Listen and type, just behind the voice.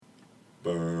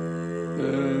Bear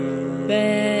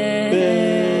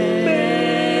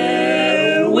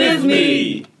with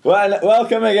me. Well,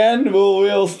 welcome again.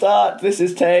 We'll start. This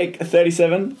is take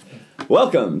 37.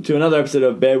 Welcome to another episode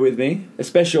of Bear With Me, a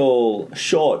special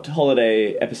short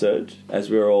holiday episode as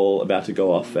we're all about to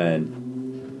go off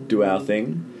and do our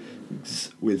thing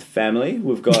with family.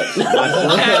 We've got...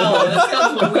 Wow, that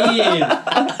sounds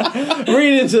weird.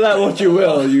 Read into that what you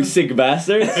will, you sick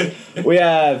bastard. We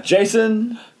have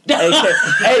Jason,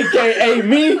 aka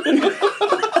me.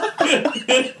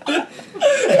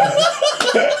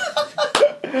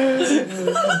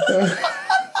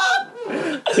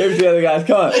 Keep it together, guys.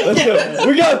 Come on, let's go.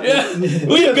 We got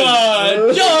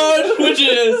George, which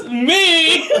is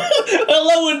me. I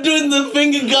love we're doing the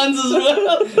finger guns as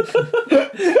well.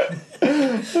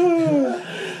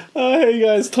 Hey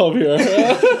guys, Tom here.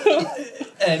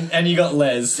 And you got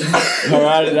Les.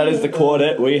 Alright, that is the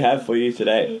quartet we have for you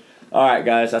today. Alright,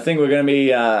 guys, I think we're going to be...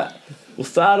 we'll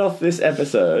start off this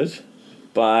episode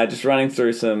by just running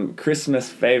through some Christmas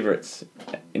favourites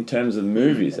in terms of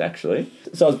movies, actually.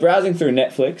 So I was browsing through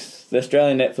Netflix. The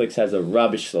Australian Netflix has a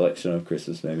rubbish selection of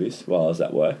Christmas movies while I was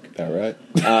at work. Alright.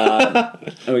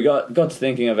 And we got to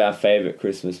thinking of our favourite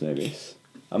Christmas movies.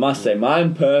 I must say, my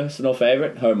personal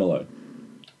favourite, Home Alone.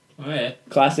 Oh, yeah.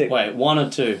 Classic. Wait, 1 or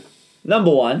 2?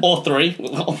 Number 1. Or 3?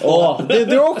 Or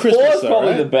They're all Christmas, 4 is though, probably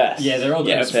right? the best. Yeah, they're all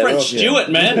Yeah, good. it's French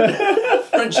Stewart, man.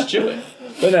 French Stewart.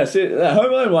 But no, see,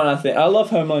 Home Alone 1, I think... I love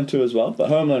Home Alone 2 as well, but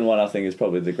Home Alone 1, I think, is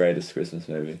probably the greatest Christmas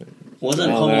movie.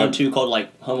 Wasn't Oh, Home man. Alone 2 called,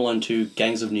 like, Home Alone 2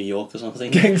 Gangs of New York or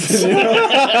something?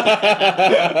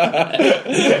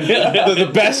 The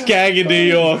best gang in New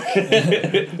York.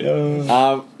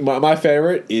 My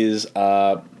favorite is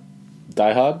Die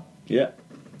Hard. Yeah.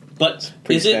 But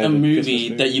pretty is it a standard movie Christmas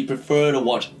movie. that you prefer to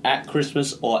watch at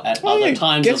Christmas or at other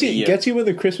times of the year? Gets you in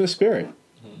the Christmas spirit.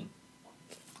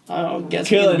 Gets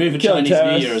me in the mood for Killing Chinese New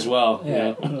terrorists. Year as well.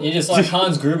 Yeah. You know? You're just like,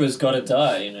 Hans Gruber's got to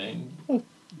die, you know.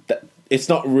 It's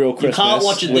not real You Christmas can't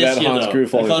watch it without this year, Hans though. Gruber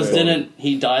falling Because through. didn't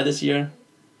he die this year?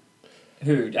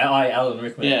 Who? Alan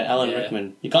Rickman. Yeah, Alan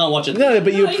Rickman. You can't watch it. No,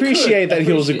 but you No, you appreciate could. that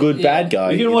he was a good Yeah. bad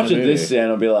guy. You can in watch the it movie. this year and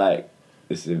it'll be like,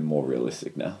 this is even more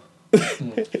realistic now.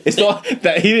 It's not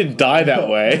that he didn't die that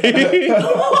way.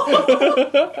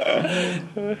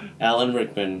 Alan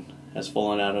Rickman has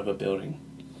fallen out of a building.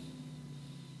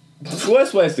 It's the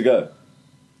worst place to go.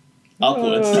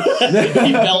 Upwards.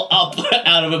 He fell up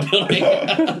out of a building.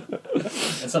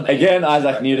 That's something. Again,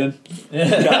 Isaac Newton.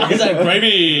 Is that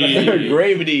gravy?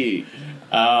 Gravity.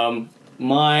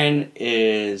 Mine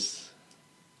is...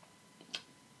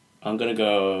 I'm gonna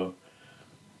go...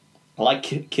 I like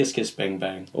Kiss Kiss Bang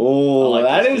Bang. Oh, I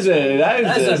like that this is a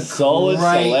That's a a solid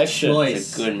great selection. choice.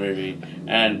 It's a good movie.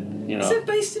 And, you Is know... it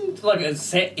based in, like, a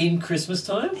set in Christmas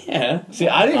time? Yeah. See,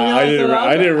 I didn't realize I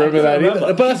didn't remember that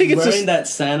either. But I think it's Wearing just... that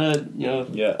Santa, you know...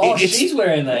 Yeah. Oh, It's- she's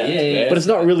wearing that. Yeah. But it's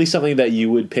not really something that you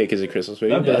would pick as a Christmas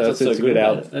movie. No, but that's what's it's so a good good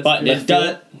about album. That's But good. it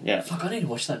does... Yeah. Fuck, I need to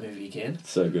watch that movie again.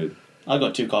 So good. I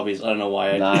got 2 copies. I don't know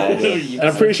why. Nice. And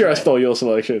I'm pretty sure I stole your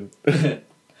selection.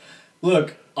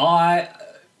 Look, my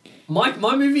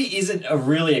movie isn't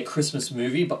really a Christmas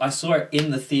movie, but I saw it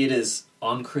in the theaters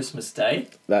on Christmas Day.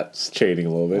 That's cheating a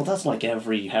little Well, bit. that's like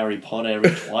every Harry Potter, every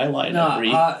Twilight, every...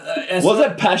 Was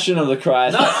it Passion of the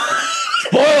Christ? No.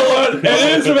 Spoiler alert!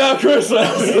 It is about Christmas!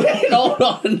 Hold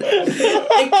on.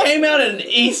 It came out in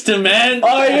Easter, man.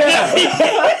 Oh, yeah!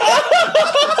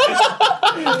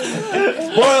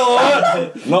 Spoiler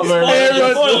alert! Not very Hey, much.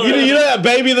 everyone, you know that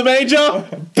baby in the manger?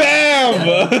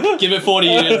 Bam! Give it 40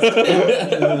 years.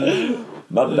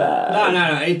 Not bad.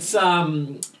 No. It's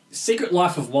Secret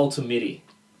Life of Walter Mitty.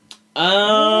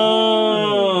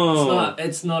 Oh.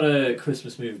 It's not a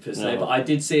Christmas movie per se, No. but I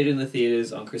did see it in the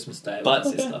theaters on Christmas Day with But-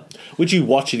 my sister. Would you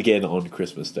watch it again on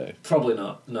Christmas Day? Probably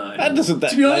not. No. That doesn't.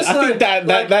 To be honest, I think though,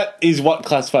 that is what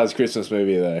classifies Christmas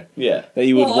movie though. Yeah. That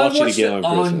you would Well, watch I it watched again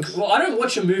on Christmas. Well, I don't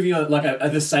watch a movie on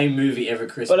the same movie every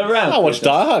Christmas. But around I watch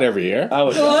Christmas. Die Hard every year. I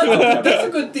would. Well, that's a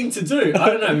good thing to do. I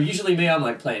don't know. Usually, me, I'm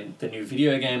like playing the new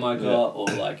video game I got, or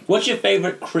like. What's your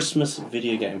favourite Christmas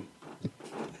video game?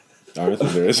 I don't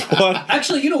think there is one.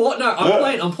 Actually, you know what? No,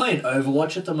 I'm playing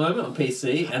Overwatch at the moment on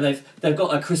PC, and they've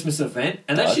got a Christmas event,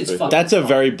 and that That's shit's pretty fucking. That's a fun.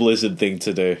 very Blizzard thing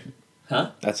to do.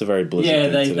 Huh? That's a very Blizzard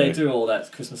Yeah, thing to they do all that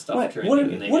Christmas stuff Wait, during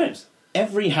wouldn't- in their wouldn't- games.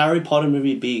 Every Harry Potter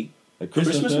movie be A a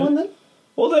Christmas movie? one then?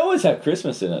 Well, they always have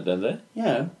Christmas in it, don't they?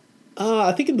 Yeah.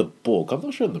 I think in the book. I'm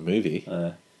not sure in the movie.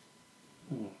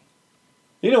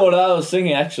 You know what I was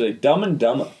thinking, actually? Dumb and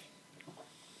Dumber.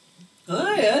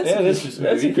 Oh yeah, That's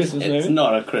a Christmas It's movie.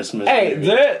 not a Christmas Hey, movie.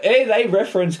 they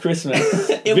reference Christmas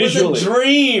It visually. was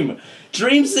a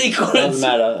dream sequence. Doesn't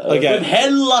matter. Okay. With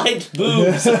headlight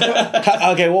boobs.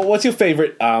 Okay, well, what's your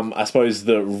favorite? I suppose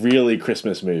the really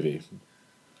Christmas movie.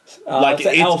 Like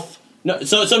it's- Elf. No,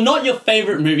 so not your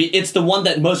favorite movie. It's the one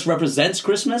that most represents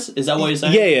Christmas. Is that what you're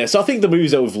saying? Yeah. So I think the movies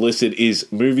that we've listed is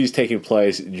movies taking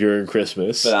place during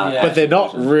Christmas, But, but they're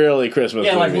not really Christmas.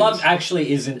 Yeah, like movies. Love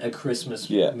Actually isn't a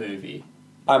Christmas Yeah. movie.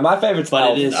 My favorite's But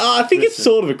Elf. it is. I think it's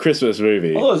sort of a Christmas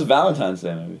movie. I thought it was a Valentine's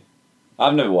Day movie.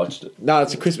 I've never watched it. No,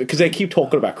 it's a Christmas because they keep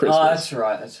talking about Christmas. Oh, that's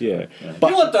right. That's right. yeah. You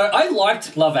But know what though? I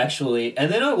liked Love Actually,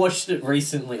 and then I watched it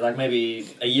recently, like maybe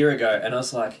a year ago, and I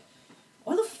was like,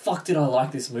 why the fuck did I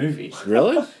like this movie?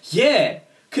 really, Yeah,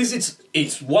 because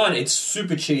it's one, it's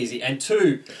super cheesy, and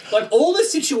two, like all the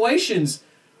situations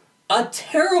are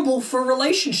terrible for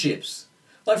relationships.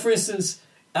 Like for instance,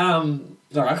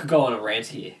 sorry, I could go on a rant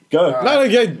here. Go. All right. no,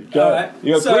 again, Go. Alright,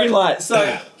 You got green light.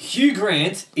 So Hugh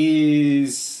Grant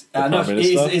is Prime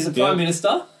Minister? is a prime Yeah.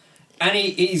 minister, and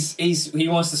he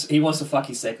wants to fuck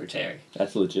his secretary.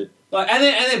 That's legit. Like, and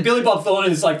then Billy Bob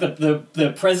Thornton is like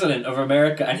the president of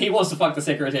America, and he wants to fuck the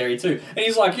secretary too. And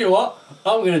he's like, you know what?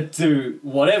 I'm gonna do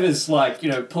whatever's like,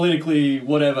 politically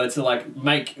whatever to like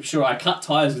make sure I cut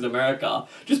ties with America,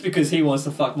 just because he wants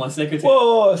to fuck my secretary.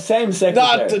 Whoa, same no.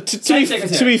 secretary. Same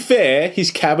secretary. To be fair, his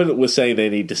cabinet was saying they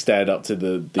need to stand up to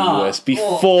the US or-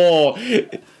 before.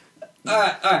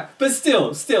 Alright, but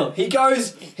still, he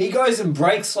goes and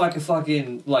breaks like a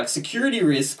fucking like security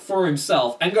risk for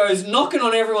himself, and goes knocking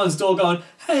on everyone's door, going,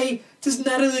 "Hey, does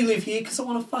Natalie live here? Because I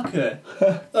want to fuck her."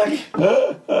 Like,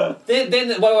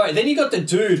 then you got the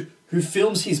dude who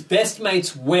films his best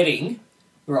mate's wedding,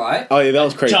 right? Oh yeah, that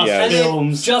was crazy. Just Yeah, And then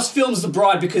films. just films the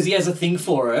bride because he has a thing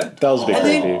for her. that was a bit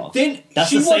And creepy. then That's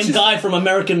she the same watches- guy from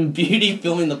American Beauty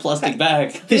filming the plastic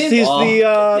bag. This is Oh. the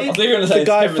I thought you were going to say the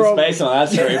guy Kevin from Spacey on that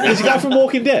story. He's the guy from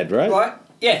Walking Dead, right? Right?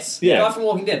 Yes. Yeah. The guy from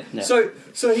Walking Dead. Yeah.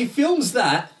 So he films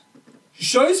that,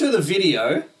 shows her the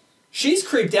video, she's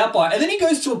creeped out by it, and then he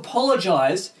goes to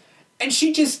apologise, and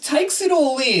she just takes it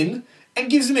all in and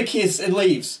gives him a kiss and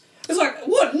leaves. It's like,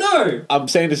 what? No! I'm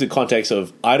saying this in context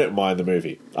of I don't mind the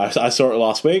movie. I saw it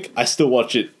last week. I still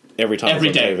watch it every time Every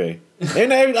it's on day. TV.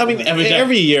 And I mean, Every day.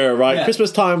 every year, right? Yeah.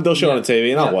 Christmas time, they'll show it on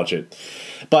TV, and I'll Yeah. watch it.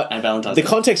 But And Valentine's the Day.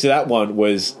 context of that one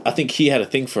was, I think he had a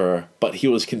thing for her, but he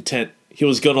was content. He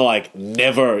was gonna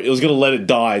he was gonna let it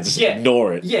die, just Yeah.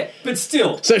 ignore it. Yeah, but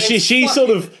still. So it's she fucking- sort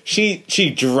of she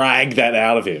dragged that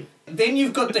out of him, Then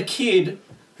you've got the kid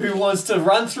who wants to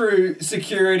run through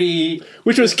security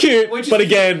which was cute, Which is but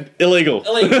again illegal.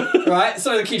 illegal, right?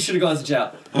 So the kid should have gone to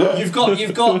jail. You've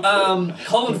got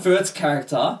Colin Firth's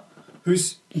character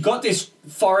who's got this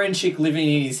foreign chick living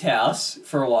in his house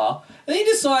for a while, and he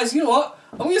decides, you know what?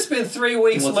 I'm going to spend 3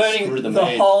 weeks wants to learning screw the the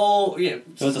maid. whole It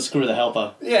was a screw the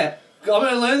helper. I'm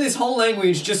going to learn this whole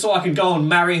language just so I can go and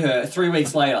marry her 3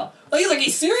 weeks later. Like, are you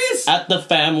serious? At the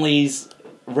family's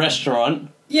restaurant,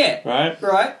 Yeah,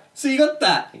 right? So you got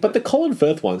that. But the Colin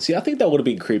Firth one, see, I think that would have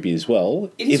been creepy as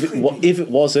well It is creepy. if it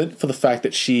wasn't for the fact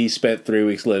that she spent 3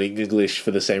 weeks learning English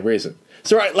for the same reason.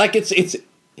 So right, like it's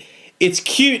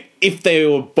cute if they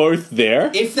were both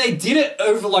there. If they did it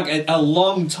over like a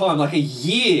long time, like a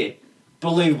year,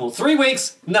 believable. 3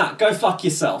 weeks, nah, go fuck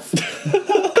yourself.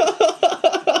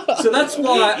 So that's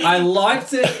why I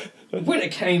liked it when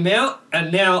it came out,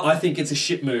 and now I think it's a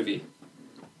shit movie.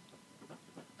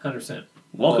 100%.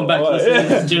 Welcome back to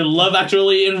listening to Love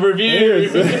Actually in Review.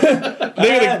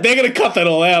 They're gonna cut that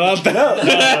all out, aren't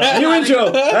they? New intro,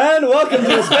 and welcome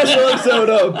to a special episode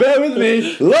of Bear With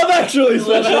Me, Love Actually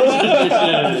special.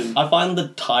 I find the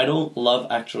title Love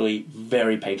Actually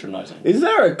very patronizing. Is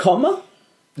there a comma?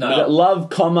 No. Is it love,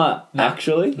 comma,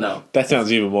 actually? No. That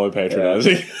sounds even more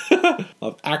patronizing.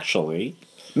 Actually,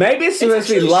 Maybe it's supposed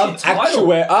to be actually a love shit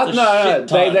title. actuary. It's a No, shit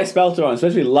title. they spelled it wrong. It's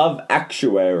supposed to be love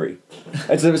actuary.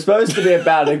 It's supposed to be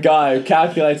about a guy who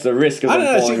calculates the risk of I don't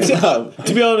know. falling in love.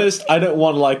 To be honest, I don't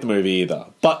want to like the movie either.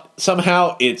 But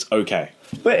somehow it's okay.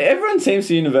 But everyone seems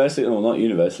to universally, well, not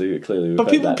universally, but clearly we've But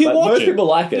heard people- that. people But watch most it. people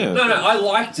like it. Yeah. No, I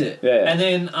liked it. Yeah. And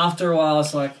then after a while, I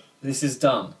was like, this is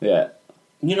dumb. Yeah.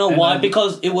 You know And why? then-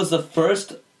 Because it was the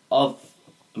first of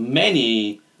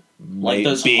many, like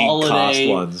those big holiday cast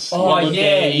ones. Oh,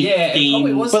 holiday yeah. It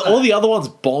probably themed- was But that. all the other ones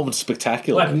bombed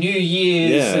spectacularly. Like New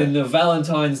Year's Yeah. and the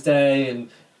Valentine's Day and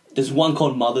There's one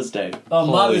called Mother's Day.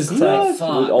 Mother's Day. What?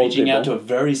 Fuck. With old Reaching out to people. a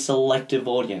very selective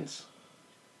audience.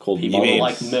 Called People Mother.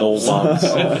 like MILFs.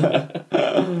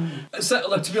 So,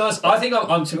 look, to be honest, I think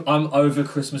I'm over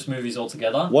Christmas movies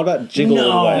altogether. What about Jingle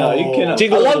All the Way? No, you cannot.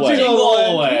 Jingle I All love the Way. Jingle Jingle All All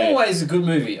the the Way. Way. Always a good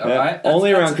movie, alright?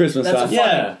 Only around Christmas that's time. a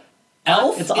Yeah.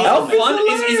 Elf It's is, Elf a fun,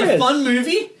 is a hilarious. fun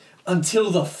movie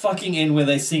until the fucking end where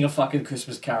they sing a fucking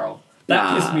Christmas carol.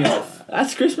 That pissed me off.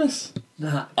 That's Christmas.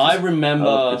 Nah. I I love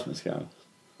remember Christmas Carol.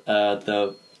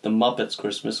 the Muppets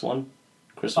Christmas one,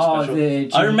 Christmas Oh, special.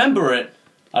 the I remember it.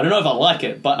 I don't know if I like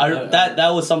it, but No. that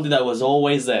was something that was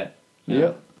always there.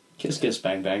 Yep. Kiss, kiss,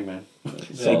 bang, bang, man.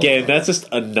 Again, that's just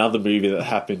another movie that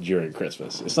happened during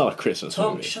Christmas. It's not a Christmas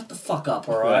Tom, movie. shut the fuck up,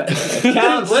 alright? It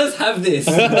counts. Let's have this.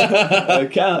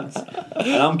 It counts.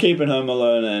 And I'm keeping Home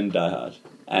Alone and Die Hard.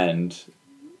 And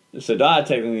so Die Hard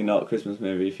technically not a Christmas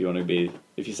movie if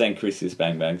you're saying Christmas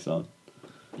Bang Bang song.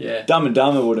 Yeah. Dumb and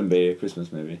Dumber wouldn't be a Christmas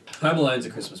movie. Home Alone's a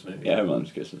Christmas movie. Yeah, Home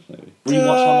Alone's a Christmas movie. Rewatch Home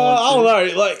I Alone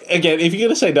don't know. Like again, if you're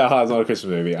gonna say Die Hard's not a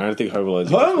Christmas movie, I don't think Home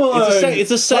Alone's a Home Christmas movie. Alone. It's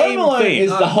the same Home Alone thing. is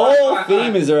the Alright, whole alright, theme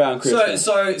alright. is around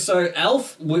Christmas. So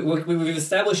Elf, we've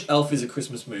established Elf is a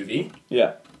Christmas movie.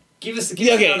 Yeah. Give us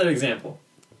Yeah, okay. another example.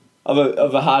 Of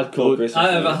a hardcore Christmas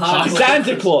of a movie. hardcore Santa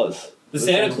Christmas. Claus. The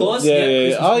Santa Claus? Yeah.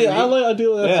 Christmas Oh movie. yeah, I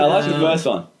do like that. Yeah, I like the Um, first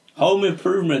one. Home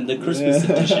Improvement, the Christmas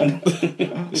edition.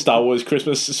 Star Wars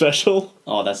Christmas special.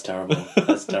 Oh, that's terrible.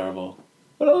 That's terrible.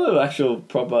 What other actual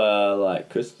proper like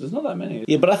Christmas? There's not that many.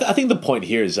 Yeah, but I think the point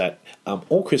here is that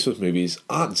all Christmas movies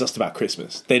aren't just about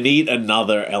Christmas. They need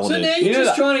another So element. now You you're know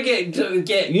just that- trying to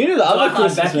get You know the Die other Hard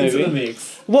Christmas back into movie? the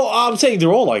mix. Well, I'm saying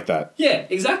they're all like that. Yeah,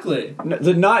 exactly. No,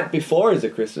 The Night Before is a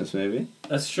Christmas movie,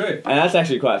 That's true. and that's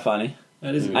actually quite funny.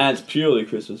 That is. And it's purely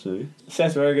Christmas movie.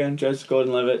 Seth Rogen, Joseph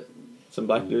Gordon-Levitt, some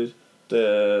black dudes.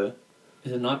 The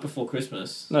Is it Night Before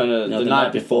Christmas? no, No, the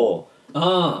night before.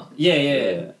 Ah,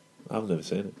 yeah. I've never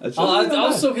seen it. It's Oh, I really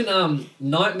was nice. talking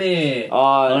Nightmare.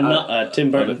 Oh, no,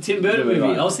 Tim Burton. Tim Burton Movie,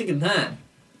 movie. right. I was thinking that.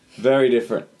 Very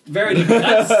different. Very different.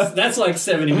 That's like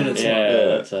 70 minutes long.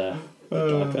 Yeah, that's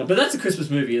But that's a Christmas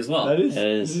movie as well. That is. It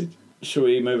is. Should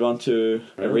we move on to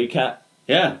a recap?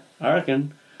 Yeah, I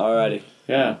reckon. Alrighty,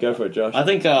 Yeah. go for it, Josh. I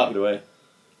think Take it away.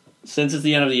 since it's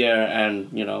the end of the year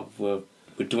and we're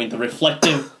doing the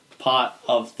reflective part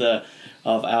of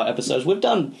our episodes, we've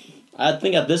done, I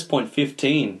think at this point,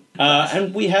 15,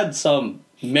 and we had some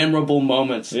memorable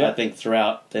moments. Yeah. I think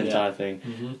throughout the entire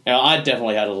thing. I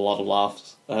definitely had a lot of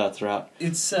laughs throughout.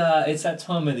 It's that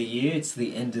time of the year. It's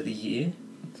the end of the year.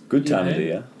 Good You time know, of the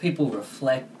year. People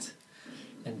reflect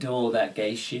and do all that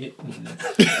gay shit.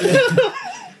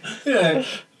 Yeah.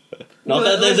 Not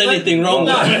that there's anything wrong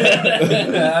No. with it.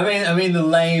 No, I mean the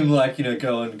lame, like, go,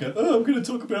 oh, I'm going to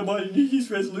talk about my New Year's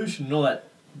resolution and all that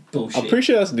bullshit. I'm pretty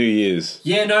sure that's New Year's.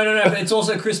 Yeah, no, but it's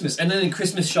also Christmas. And then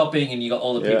Christmas shopping and you got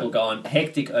all the people going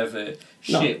hectic over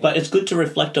No, shit. but it's good to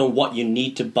reflect on what you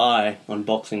need to buy on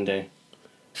Boxing Day.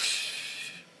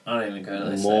 I don't even go to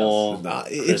those More. sales. Nah,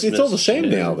 it's all the same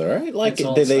Christmas, now, though, right? Like It's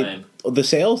all they, the they same. the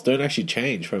sales don't actually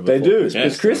change from They before. do. Yes,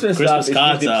 Because Christmas stuff is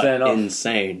cards 50% are off.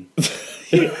 insane.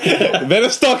 Better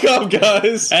stock up,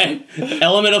 guys. Hey,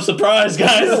 element of surprise,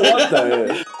 guys. What though?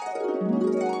 Yeah.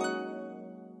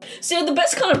 So the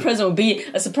best kind of present would be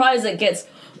a surprise that gets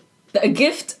a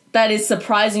gift that is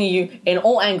surprising you in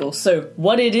all angles. So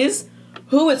what it is,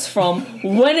 who it's from,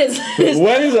 when it's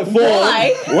When is it for?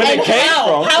 why, When and it came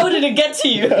how. from? How did it get to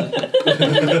you?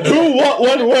 Who, what,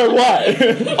 when, where, why?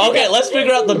 Okay, let's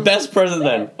figure out the best present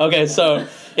then. Okay, so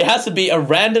it has to be a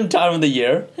random time of the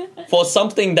year for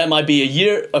something that might be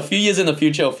a few years in the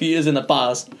future, a few years in the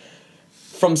past,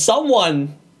 from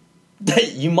someone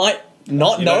that you might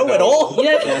not know at all.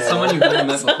 Yeah, Someone you've never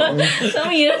met before.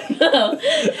 some you don't know.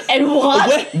 And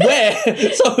why? Where?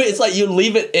 So it's like you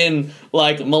leave it in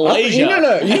like Malaysia. You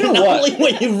know and what? only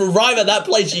when you arrive at that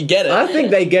place you get it. I think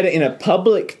they get it in a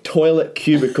public toilet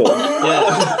cubicle.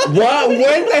 Yeah. Why? When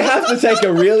they have to take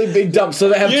a really big dump so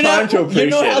they have time to appreciate you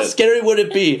know how it. scary would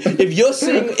it be if you're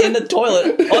sitting in the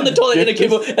toilet, on the toilet in a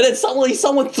cubicle, and then suddenly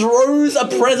someone throws a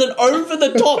present over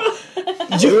the top?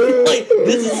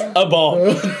 This is a bomb.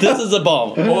 This is a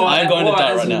bomb. I'm going to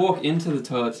die as right you now. walk into the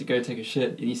toilet to go take a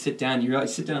shit, and you sit down,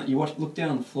 look down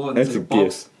on the floor, and That's there's a a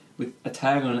box gift. with a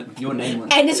tag on it with your name on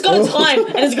it. And it's got a time,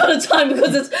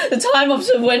 because it's the time of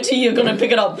when to you're gonna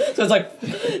pick it up. So it's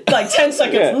like 10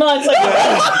 seconds, Yeah. 9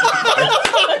 seconds.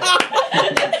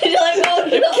 And you're like, oh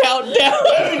no.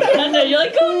 Countdown. And then you're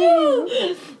like, oh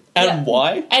no. And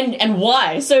why? And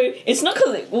why? So it's not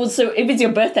because so if it's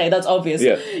your birthday, that's obvious.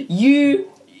 Yeah. You.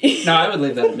 No, I would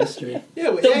leave that a mystery. Yeah,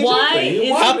 The why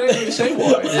is- Why would you say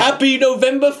why? Happy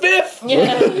November 5th.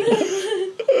 Yeah.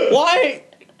 Why?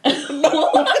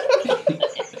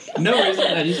 No reason.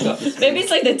 I just got this. Maybe it's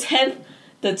like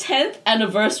the 10th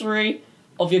anniversary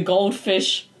of your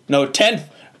goldfish. No, 10th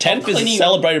is Cleaning.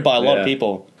 celebrated by a lot of Yeah.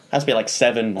 people. Has to be like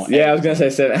 7 or 8. Yeah, I was gonna say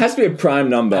 7. It has to be a prime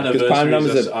number because prime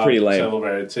numbers are pretty lame.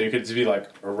 Celebrated, so it could just be like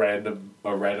a random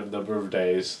number of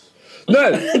days.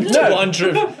 No,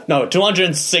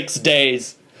 206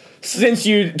 days. Since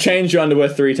you changed your underwear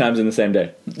 3 times in the same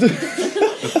day.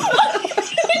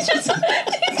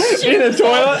 In the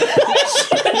toilet.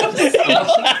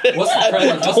 What's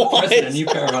the present? A new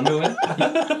pair of underwear?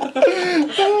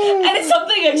 And it's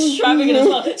something extravagant as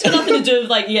well. It's got nothing to do with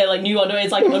like new underwear.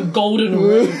 It's like a golden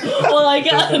ring or like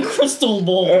a crystal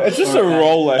ball. It's just a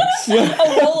Rolex. A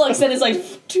Rolex, and it's like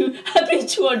happy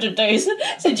 200 days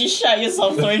since you shat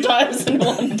yourself 3 times in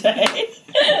one day.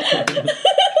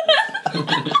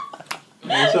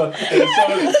 So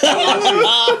someone asks you,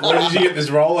 where did you get this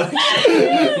Rolex?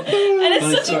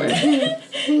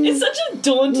 And it's such a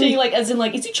daunting, like, as in,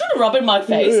 like, is he trying to rub in my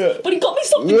face? Yeah. But he got me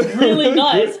something really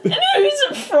nice. And who's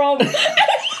it from?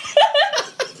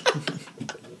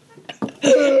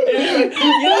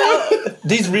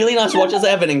 These really nice watches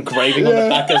have an engraving on the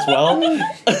back as well. On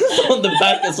the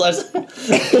back, it's like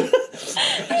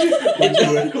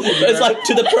it's like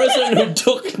to the person who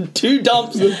took 2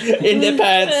 dumps in their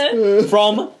pants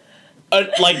from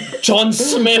like John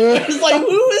Smith. It's like,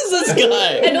 who is this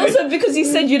guy? And also because he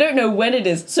said you don't know when it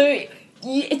is, so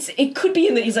it could be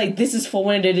in that he's like, this is for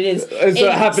when it is. So it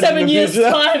happened 7 in the years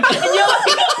future. time,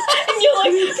 and you're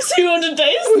like 200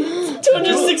 days,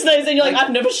 206 days, and you're like, I've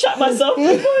never shat myself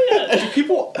before yet. Do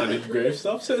people unengrave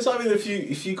stuff? So it's, I mean, if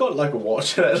you got like a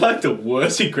watch and it's like the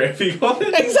worst engraving on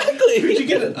it, Exactly. could you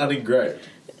get it unengraved?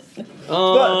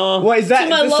 What is that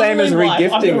My the same as lovely wife,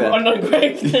 regifting I'm then? gonna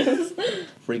unengrave this.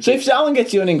 So if someone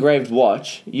gets you an engraved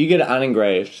watch, you get it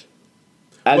unengraved.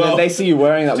 And Well, then they see you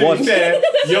wearing that To watch. be fair,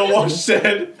 your watch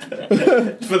said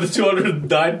for the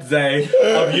 209th day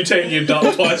of you taking your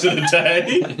dump twice in a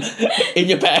day, In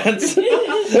your pants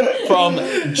from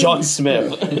John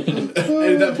Smith. and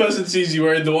if that person sees you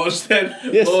wearing the watch, then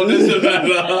Yes. well, does it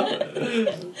matter?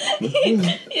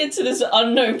 Yeah, to this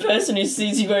unknown person who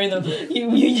sees you wearing them,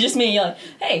 you just meet, you're like,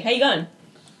 hey, how you going?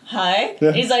 Hi.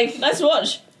 And he's like, nice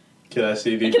watch. Can I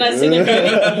see the? Can I see the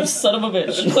engraving? You son of a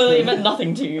bitch. Clearly it meant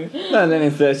nothing to you. And then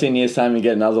in 13 years' time, you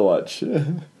get another watch.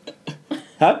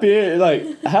 Happy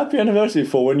anniversary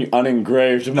for when you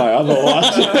unengraved my other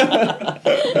watch.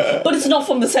 But it's not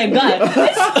from the same guy.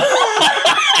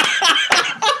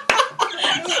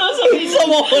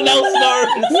 Someone else knows.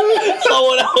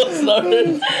 Someone else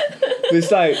knows.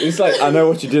 It's like I know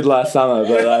what you did last summer,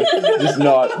 but like just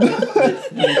not.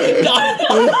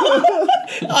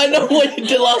 I know what you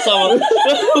did last summer.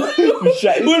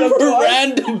 With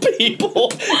random people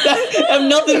that have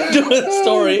nothing to do with the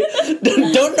story.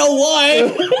 Don't know why.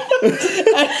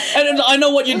 And I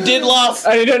know what you did last.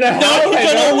 And you don't know how. No, I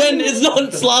don't know when. It's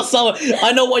not last summer.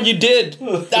 I know what you did.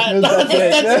 That's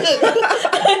it.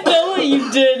 I know what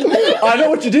you did. I know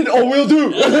what you did or will do.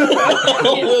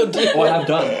 Will do. What I've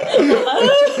done.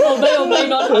 Or may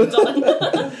not have done.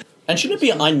 And shouldn't it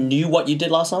be I knew what you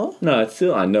did last summer? No, it's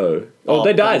still I know. Oh,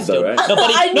 they died though, right?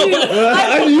 Nobody. I knew.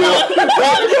 I knew.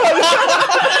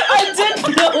 I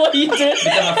did know what you did.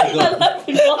 Then I forgot.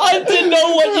 I didn't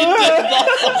know what you did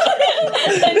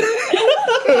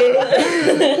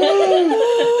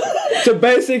last So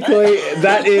basically,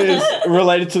 that is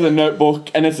related to the Notebook,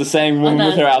 and it's the same woman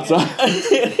with her outside.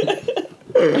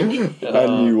 I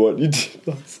knew what you did.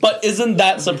 But isn't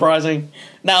that surprising?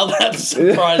 Now that's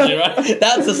surprising, right?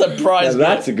 That's a surprise.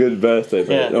 Now, that's a good birthday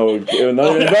present. Yeah. Oh,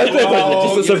 not even a birthday present,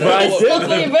 just a surprise Just gift.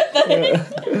 for your birthday.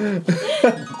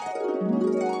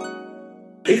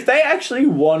 If they actually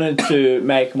wanted to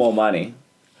make more money,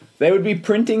 they would be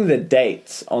printing the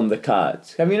dates on the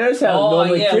cards. Have you noticed how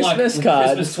normally Christmas like cards...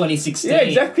 Christmas 2016. Yeah,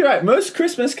 exactly right. Most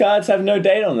Christmas cards have no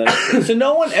date on them. So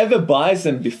no one ever buys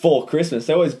them before Christmas.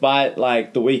 They always buy it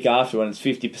like the week after when it's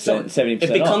 50%, 70%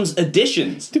 It becomes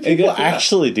additions. Do people Exactly.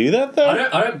 actually do that though?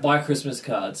 I don't buy Christmas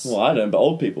cards. Well, I don't, but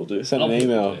old people do. Send an I'll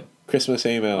email. do. Christmas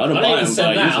email. I don't I buy don't even them,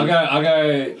 send but I that. use them. I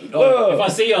go. Whoa. Oh, if I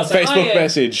see you, I'll say, Facebook oh, yeah.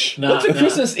 message. Nah, What's a nah.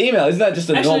 Christmas email? Isn't that just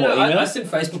a Actually, normal no, email? I send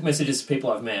Facebook messages to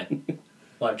people I've met,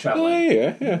 like Oh, traveling.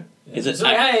 yeah. Is it So,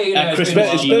 hey, you know, at it's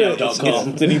Christmas been a while. gmail.com?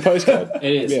 It's the new postcard.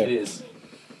 It is. Yeah. It is.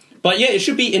 But yeah, it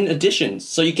should be in additions,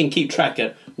 so you can keep track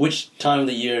of which time of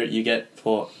the year you get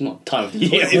for not time of the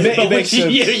year, It but makes which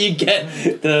sense. year you get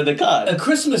the card. A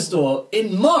Christmas store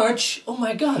in March. Oh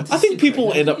my god! I think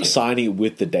people end up signing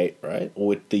with the date, right? Or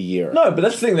with the year. No, but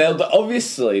that's the thing. They'll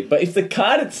obviously, but if the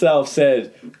card itself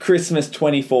said Christmas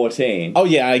 2014, Oh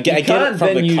yeah, I you get it can't from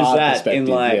then the use card that perspective. in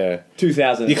like yeah.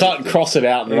 2000. You can't cross it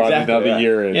out and write Exactly, another yeah.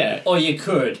 year in. Yeah. Or you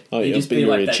could. Oh, you yeah, just but be you're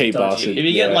like a that cheap dodgy. bastard. If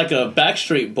you get Yeah. like a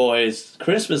Backstreet Boys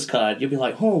Christmas card, you'll be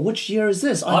like, "Oh, which year is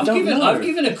this? I I've don't given know." I've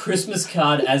given a Christmas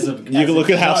card as a You look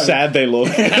at how sad they look.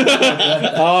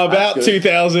 About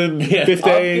 2015.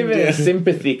 I'll give it a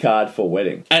sympathy card for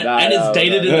wedding. And it's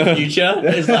dated in the future.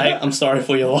 It's like, I'm sorry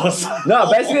for your loss. No,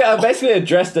 basically, I basically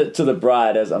addressed it to the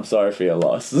bride as "I'm sorry for your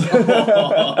loss."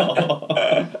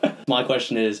 My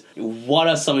question is, what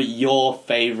are some of your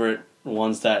favorite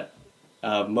ones that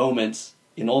moments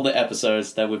in all the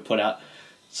episodes that we've put out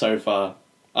so far?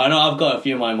 I know I've got a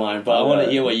few in my mind, but I want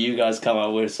to hear what you guys come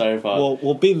up with so far.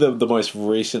 Well, being the most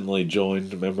recently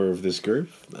joined member of this group,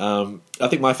 I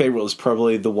think my favourite was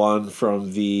probably the one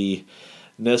from the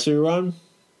nursery rhyme.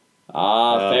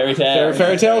 Fairy tales.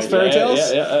 Fairy tales.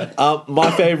 Yeah. My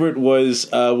favourite was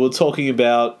we're talking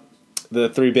about the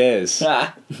three bears.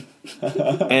 And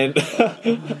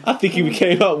I think we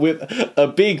came up with a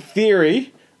big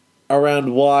theory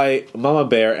around why Mama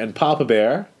Bear and Papa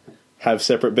Bear have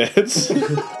separate beds.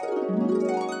 Who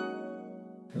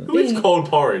eats cold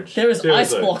porridge? There is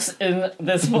Seriously. ice blocks in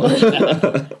this one.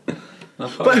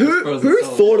 But who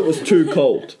thought it was too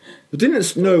cold? Didn't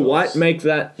Snow White make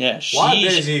that? Yeah, Why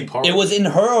bears eating porridge? it was in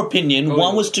her opinion.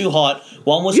 One was too hot,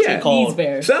 one was too These cold.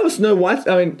 bears. So that was Snow White.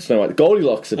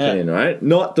 Goldilocks' opinion, right?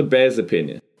 Not the bear's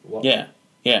opinion. Yeah,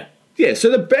 yeah. Yeah.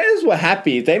 So the bears were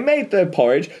happy. They made their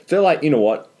porridge. They're like, you know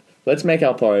what? Let's make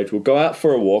our porridge. We'll go out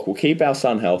for a walk. We'll keep our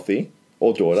son healthy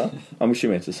or daughter. I'm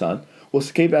assuming it's a son. We'll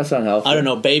keep our son healthy. I don't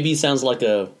know. Baby sounds like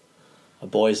a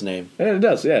boy's name. Yeah, it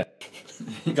does. Yeah.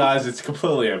 Guys, it's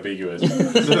completely ambiguous. I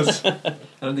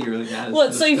don't think it really matters.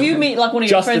 Well, so if you meet like one of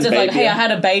your Justin friends and like, Baby. hey, I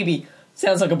had a baby,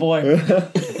 sounds like a boy.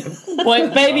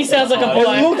 Wait, baby sounds like a It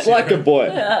boy. looks like a boy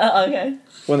Okay.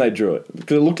 when they drew it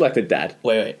because it looked like the dad.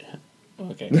 Wait.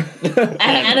 Okay.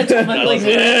 Anatomically. So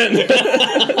they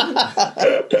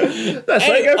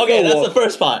go for Okay, a that's walk. the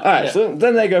first part. All right, Yeah. so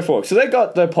then they go for a walk. So they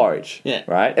got their porridge. Yeah.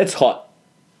 Right? It's hot.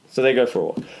 So they go for a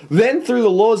walk. Then through the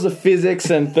laws of physics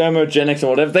and thermogenics and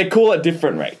whatever, they cool at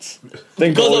different rates.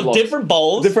 Then Because of Goldilocks. different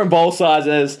bowls. Different bowl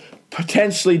sizes,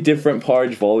 potentially different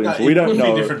porridge volumes. No, We it don't could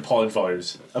know. Be different porridge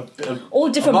volumes. All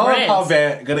different Mama and Papa brands.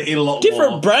 Bear gonna eat a lot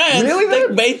Different more. brands. Really, They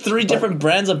though? made 3 different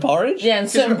brands of porridge. Yeah, and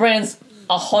certain brands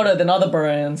are hotter than other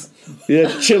brands.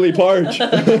 Yeah, chili porridge. Yeah,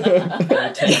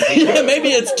 maybe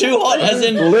it's too hot, as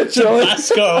in Literally.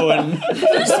 Tabasco and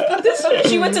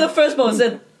She went to the first bowl and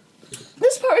said,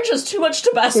 this porridge has too much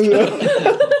Tabasco.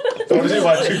 What is it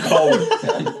by too cold?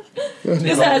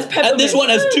 This has peppermint. and this one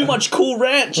has too much Cool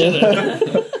Ranch in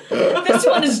it. This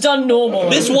one is done normal.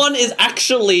 This one is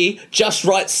actually just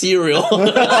right cereal.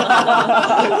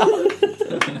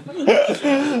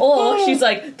 Or she's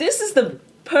like, this is the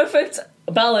perfect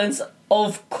balance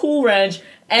of Cool Ranch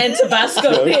and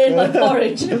Tabasco in my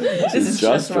porridge. This is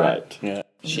just right. Yeah,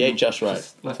 she ate just right.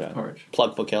 Left porridge.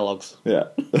 Plug for Kellogg's. Yeah.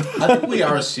 I think we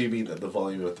are assuming that the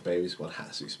volume of the baby's one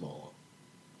has to be smaller.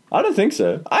 I don't think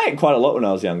so. I ate quite a lot when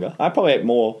I was younger. I probably ate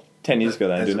more 10 years ago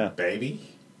than I As do a now. baby?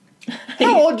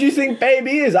 How old do you think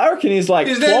baby is? I reckon he's like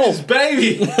His name is 12.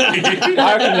 Baby!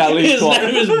 I reckon at least His 12.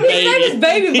 name is His name Baby. is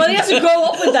Baby, but he has to grow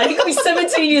up with that. He could be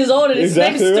 17 years old and his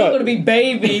name is Exactly still right. going to be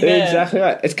Baby. Yeah. Exactly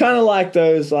right. It's kind of like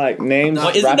those like names No,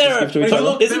 isn't rappers there a- give to each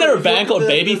other. Isn't there a band called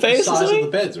Babyface or The size something?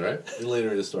 of the beds, right?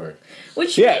 Later in the story.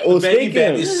 Which, Yeah, well, Baby speaking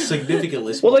bed of... is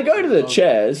significantly Well, smaller. they go to the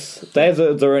chairs. They have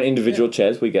their own individual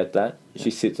chairs. We get that. She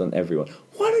sits on everyone.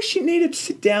 Why does she need to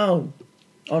sit down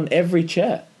on every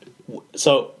chair?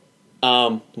 So,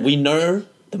 we know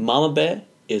the mama bear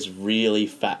is really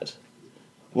fat.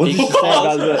 What did she say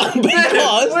about that?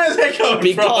 because Where's that coming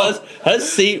because from? her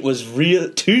seat was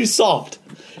real too soft.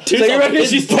 Too So you soft. reckon It's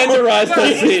she's tenderized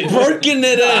her seat? broken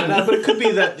it in. No, but it could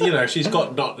be that, she's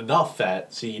got not enough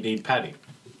fat, so you need padding.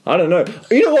 I don't know.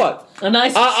 You know what? a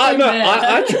nice I slim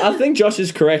bear. I think Josh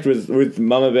is correct with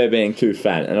Mama Bear being too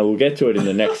fat, and I will get to it in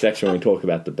the next section when we talk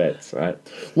about the beds, right?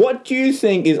 What do you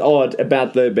think is odd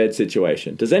about the bed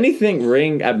situation? Does anything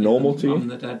ring abnormal to Mum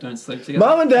you? and Dad don't sleep together.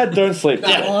 Mom and Dad don't sleep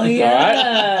together. Oh,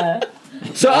 yeah.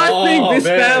 So I think this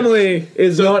man. family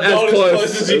is not not as as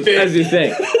close close as you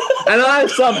think. And I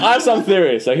have some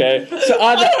theories, okay? So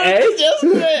either A,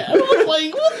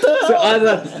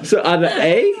 so either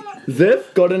A,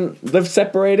 they've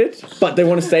separated, but they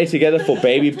want to stay together for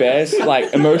baby bears,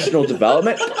 like emotional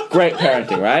development. Great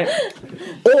parenting, right?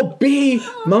 Or B,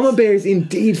 Mama Bear is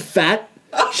indeed fat.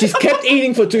 She's kept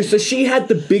eating for 2, so she had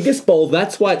the biggest bowl.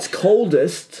 That's why it's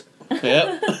coldest.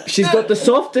 Yep. She's got the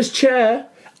softest chair,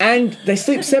 and they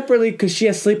sleep separately because she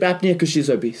has sleep apnea because she's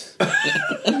obese.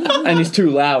 And he's too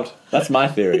loud. That's my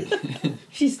theory.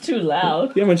 She's too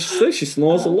loud. Yeah, when she sleeps, she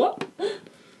snores a lot.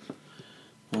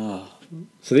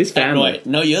 So this family... Wait,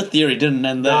 no, your theory didn't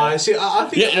end there. No, see, I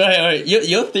think... Yeah, wait.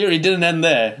 Your theory didn't end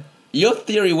there. Your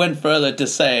theory went further to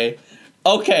say,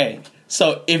 okay,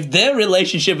 So if their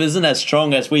relationship isn't as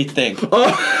strong as we think, so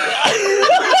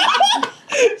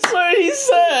he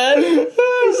said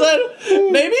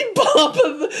maybe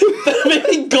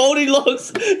maybe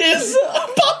Goldilocks is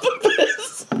Papa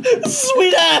Bear's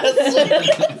sweet ass.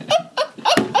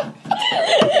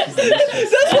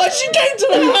 That's why she came to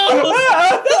the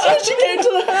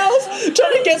house.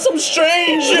 Trying to get some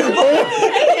strange.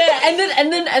 Yeah, and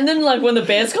then like when the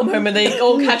bears come home and they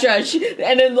all catch her,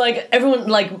 and then like everyone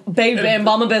like Baby Bear and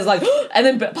Mama Bear's like, and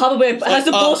then Papa Bear has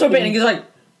to pause for a bit and he's like,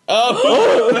 Who are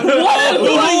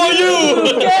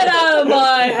you? get out of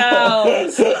my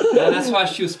house. That's why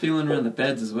she was feeling around the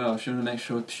beds as well. She wanted to make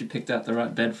sure she picked out the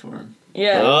right bed for him.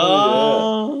 Yeah.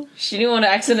 Oh. She didn't want to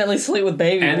accidentally sleep with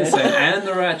Baby And, Bear. and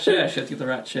the right chair. She had to get the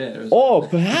right chair. Or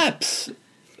perhaps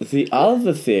the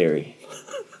other theory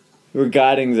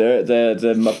regarding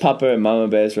the Papa and Mama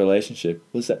Bear's relationship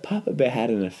was that Papa Bear had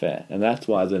an affair, and that's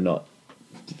why they're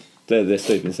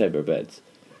sleeping in separate beds.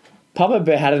 Papa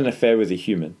Bear had an affair with a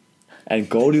human, and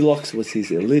Goldilocks was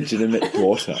his illegitimate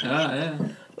daughter. Ah, yeah.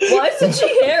 Why isn't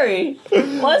she hairy?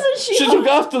 Why isn't she? She took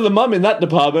after the mum in that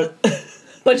department.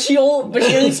 But she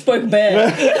only spoke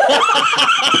bear.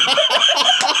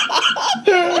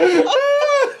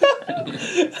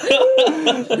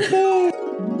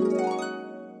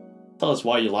 Tell us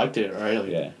why you liked it, right?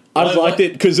 Yeah. I just liked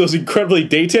it because it was incredibly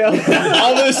detailed.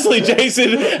 Obviously,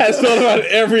 Jason has thought about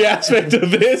every aspect of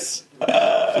this.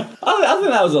 I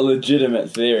think that was a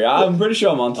legitimate theory. I'm pretty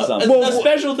sure I'm onto something. A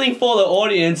special thing for the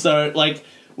audience, so like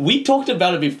we talked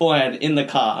about it beforehand in the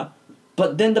car,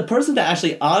 but then the person that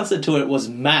actually answered to it was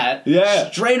Matt.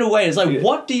 Yeah. Straight away, it's like,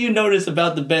 what do you notice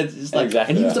about the beds? It's like,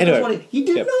 Exactly. and he was the first one. He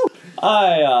didn't know.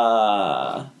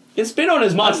 It's It's been on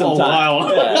his mind for a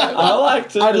while. Yeah, I like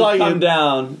to come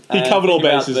down. He and covered all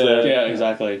think about bases there. Yeah,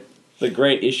 exactly. The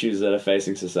great issues that are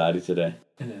facing society today.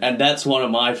 And that's one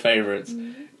of my favorites.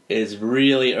 Is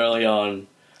really early on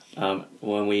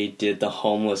when we did the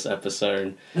homeless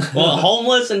episode. Well,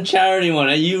 homeless and charity one,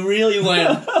 and you really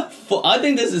went for. I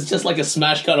think this is just like a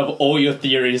smash cut of all your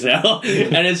theories now,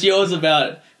 and it's yours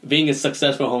about being a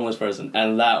successful homeless person,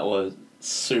 and that was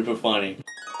super funny.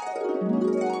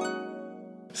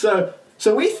 So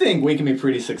we think we can be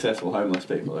pretty successful homeless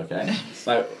people, okay?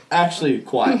 Like, actually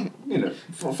quite,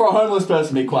 for a homeless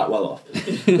person, be quite well off. And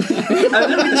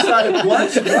then we decided,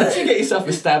 once you get yourself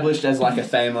established as like a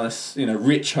famous,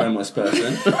 rich homeless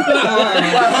person,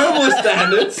 by homeless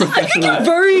standards, I think you're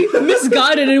very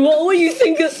misguided in what you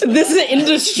think this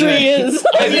industry is.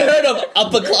 Have you heard of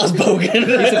upper class bogan?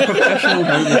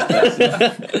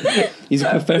 He's a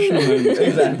professional homeless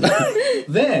person. exactly.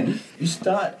 Then you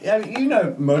start,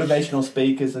 motivational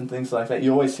speakers and things like that.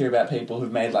 You always hear about people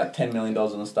who've made like $10 million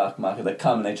on the stock market. They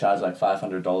come and they charge like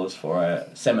 $500 for a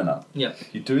seminar. Yep.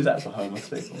 You do that for homeless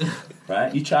people,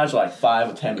 right? You charge like $5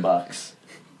 or $10,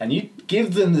 and you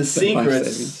give them the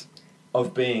secrets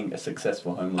of being a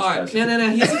successful homeless Alright, person. no,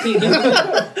 here's the thing.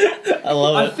 I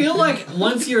love I it. feel like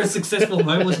once you're a successful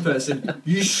homeless person,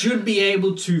 you should be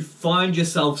able to find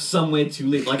yourself somewhere to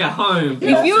live, like a home.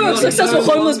 If you're a successful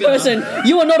homeless person,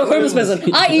 you are not a homeless person.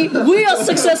 I.e., we are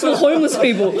successful homeless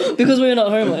people because we are not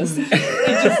homeless. It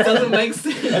just doesn't make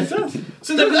sense.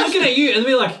 So they're looking at you and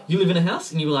they're like, "You live in a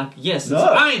house?" And you're like, "Yes." No. It's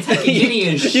like, I ain't taking any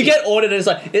of shit. You get audited, it's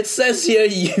like, it says here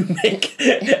you make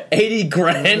 80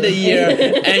 grand a year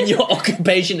and your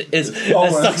occupation is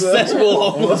a successful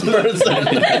homeless person.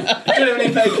 We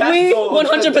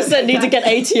 100% need to get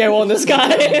ATO on this guy.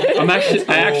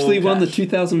 I actually won the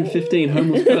 2015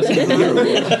 Homeless Person of the Year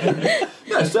award.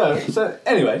 No, so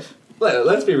anyway,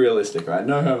 let's be realistic, right?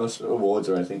 No homeless awards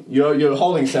or anything. You're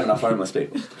holding a seminar for homeless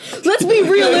people. Let's be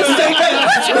realistic.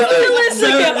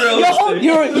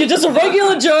 You're just a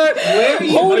regular Joe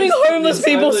holding homeless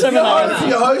people seminars.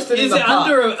 You're hosting in Is the it park.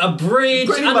 under a bridge,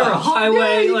 Pretty under a much.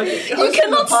 highway? Yeah, Like, You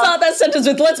cannot start that sentence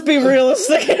with "let's be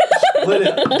realistic."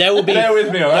 There will be Bear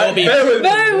with me, alright? Bear with me.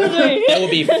 Bear with me. There will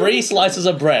be 3 slices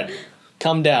of bread.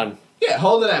 Come down. Yeah,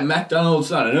 hold it at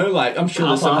McDonald's. I don't know, I'm sure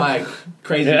there's some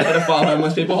crazy pedophile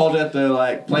homeless people hold it at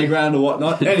the playground or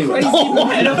whatnot. Anyway, Whoa. so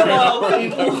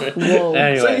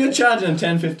Anyway, you're charging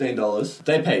them $10, $15.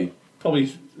 They pay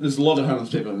probably. There's a lot of homeless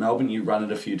people in Melbourne. You run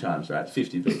it a few times, right?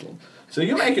 50 people. So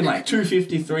you're making like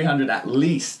 $250, $300 at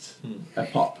least a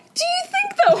pop. Do you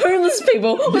think that homeless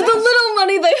people, with the little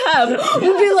money they have,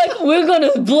 would be like, "We're going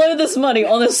to blow this money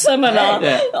on a seminar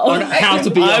On how to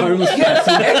be a homeless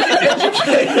person.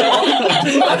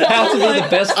 How to be the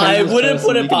best I homeless wouldn't person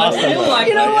put it you can past be. them. feel like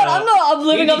You know what? I'm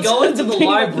living you'd up be going to to the being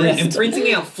library honest. and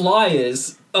printing out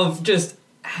flyers of just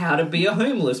how to be a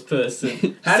homeless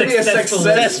person. How to be a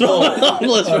successful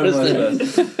homeless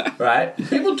person. Right?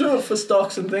 People do it for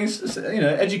stocks and things.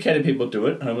 Educated people do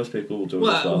it. Homeless people will do it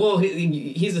as well. Well,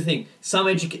 here's the thing. Some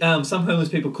homeless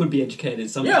people could be educated.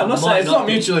 Some I'm not saying it's not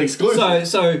be. mutually exclusive.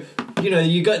 So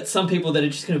you got some people that are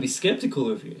just going to be skeptical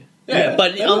of you. Yeah,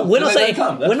 but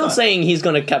we're not saying he's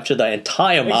going to capture the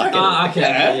entire market.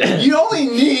 Okay. You only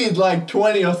need like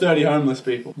 20 or 30 homeless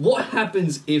people. What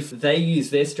happens if they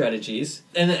use their strategies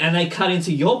and they cut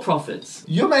into your profits?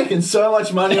 You're making so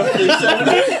much money off these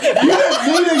seminars. You don't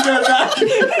need to go back.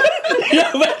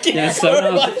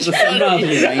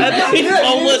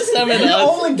 Homeless seminars. You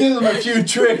only give them a few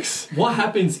tricks. What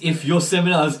happens if your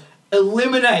seminars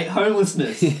eliminate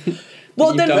homelessness?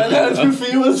 Well, then That's good for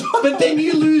you as well. But then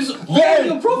you lose all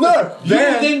your profit. No, You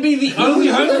will then be the only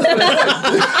homeless person.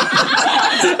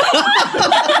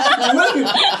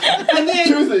 And then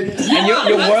Two things. And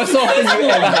you're worse off than you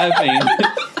ever have been.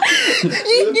 So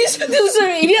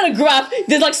if you had a graph,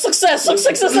 there's like success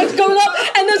going up,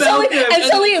 and then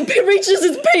suddenly it reaches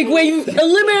its peak where you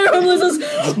eliminate homelessness.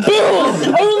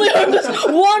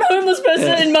 Boom! One homeless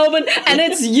person in Melbourne, and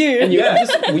it's you. And you're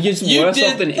just worse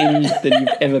off than you've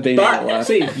ever been in your But life.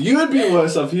 see, you would be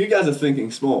worse off. You guys are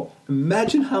thinking small.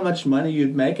 Imagine how much money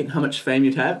you'd make and how much fame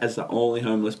you'd have as the only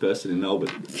homeless person in Melbourne.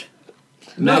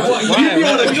 No, You'd be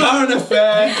on a current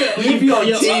affair. You'd be on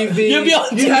TV. You'd be on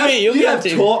TV. You'd have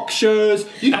talk shows.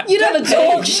 You'd have a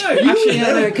talk show. Actually,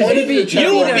 no, because you'd be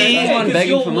someone begging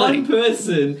you're for money. one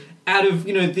person out of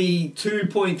the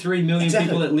 2.3 million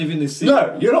people that live in this city.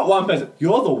 No, you're not one person.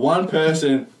 You're the one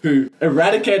person who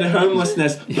eradicated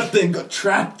homelessness, but then got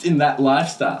trapped in that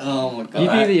lifestyle. Oh my god!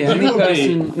 You'd be the only People would be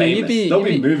person. No, famous. There'll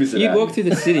be movies You'd about walk it. through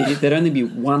the city. There'd only be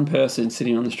one person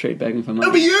sitting on the street begging for money.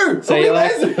 It'll be you. So It'll you're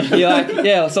be like,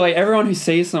 amazing. So everyone who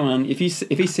sees someone, if he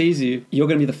sees you, you're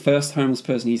going to be the first homeless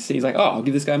person he sees. Like, I'll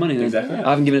give this guy money. Then. Exactly. I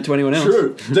haven't given it to anyone else.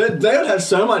 True. They would have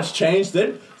so much change.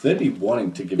 They'd be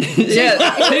wanting to give it.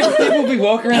 Yeah, people will be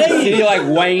walking around the city like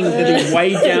weighing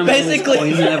down. Basically,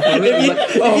 coins in their pockets. Like,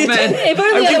 oh man, If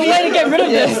only I had a way to get rid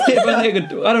of this. if only I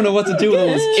could. I don't know what to do with all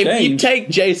this if you change. take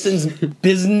Jason's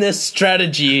business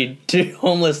strategy to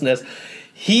homelessness,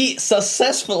 he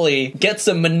successfully gets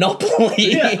a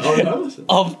monopoly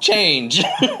of change.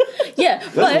 Yeah,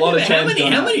 That's a but lot of How change.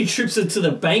 many trips to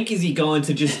the bank is he going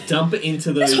to just dump it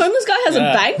into those? this homeless guy has a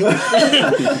bank.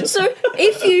 So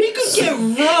if He you could get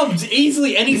robbed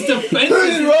easily, and his defense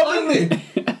Who's is robbing me?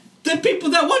 the people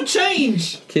that want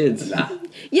change. Kids. yeah,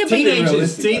 but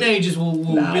Teenagers will be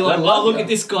like, they "Oh, love look you. at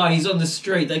this guy. He's on the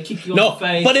street." They kick you No, on the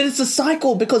face. but it's a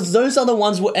cycle because those are the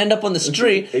ones who end up on the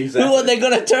street. Exactly. Who are they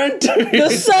going to turn to? the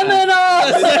seminar.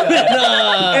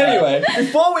 Anyway,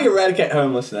 before we eradicate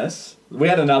homelessness, we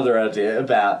had another idea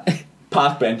about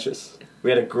park benches. We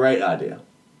had a great idea.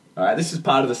 All right, this is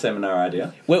part of the seminar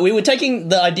idea. We were taking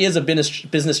the ideas of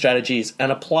business strategies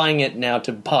and applying it now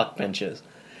to park benches.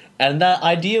 And the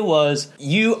idea was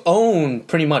you own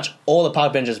pretty much all the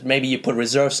park benches. Maybe you put a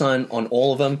reserve sign on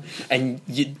all of them and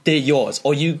they're yours.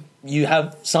 Or you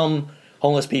have some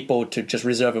homeless people to just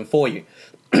reserve them for you.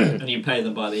 and you pay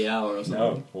them by the hour or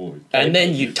something. And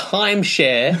then you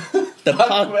timeshare the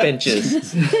park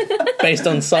benches based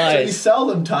on So you size. sell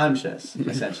them timeshares,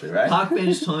 essentially, right? Park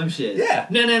bench timeshares. Yeah.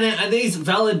 No. Are these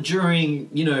valid during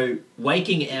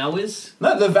waking hours?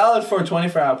 No, they're valid for a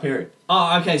 24-hour period.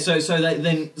 Oh, okay. So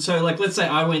like let's say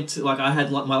I went to, I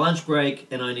had my lunch break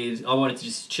and I wanted to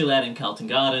just chill out in Carlton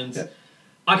Gardens. Yeah.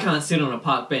 I can't sit on a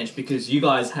park bench because you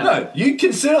guys have. No, you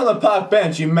can sit on the park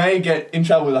bench. You may get in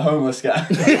trouble with a homeless guy.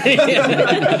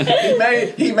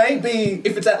 he may be,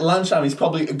 if it's at lunchtime, he's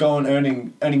probably going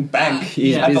earning bank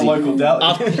He's at the busy. local deli.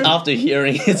 After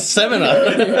hearing his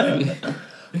seminar.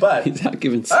 But He's out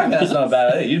giving I reckon that's not a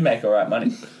bad idea. You'd make alright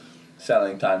money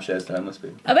selling timeshares to homeless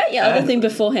people. I bet your other thing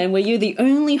beforehand where you're the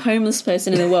only homeless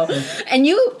person in the world, and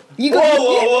you Whoa, got whoa,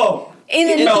 whoa!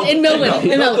 in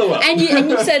Melbourne, and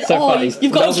you said, So far,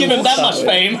 you've got Don't give him that much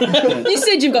fame. you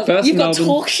said you've got Melbourne,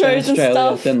 talk shows and Australia,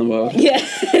 stuff. then the world. Yeah,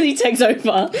 and he takes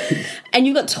over. And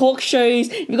you've got talk shows,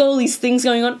 you've got all these things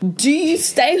going on. Do you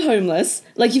stay homeless?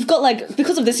 Like, you've got,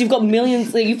 because of this, you've got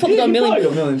millions, you've probably got a million. You've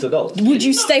got millions of dollars. Would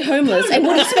you stay homeless? And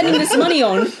what are you spending this money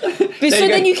on?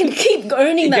 Then you can keep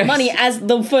earning that money as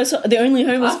the only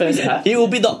homeless person. He will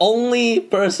be the only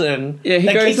person Yeah, he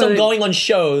that goes keeps on on- going on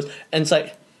shows and it's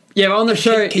like, Yeah, but on the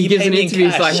show, Can he you gives pay an me in interview.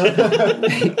 He's cash?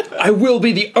 like, I will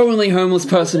be the only homeless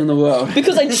person in the world.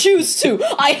 Because I choose to.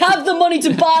 I have the money to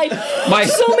buy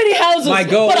so many houses, my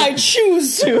goal- but I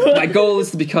choose to. My goal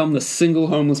is to become the single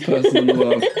homeless person in the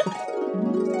world.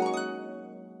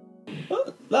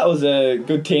 That was a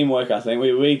good teamwork, I think.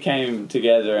 We came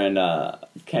together and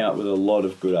came up with a lot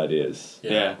of good ideas.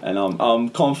 Yeah. And I'm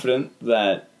confident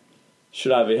that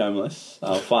should I be homeless,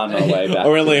 I'll find my way back.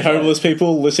 Or only homeless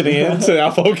people listening in to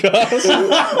our podcast.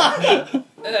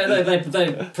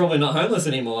 They're probably not homeless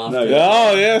anymore after. No,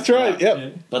 Oh, yeah, that's right. Yep. Yeah.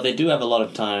 But they do have a lot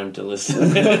of time to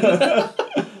listen.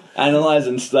 Analyze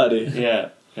and study, Yeah.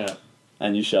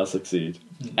 and you shall succeed.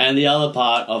 And the other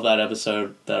part of that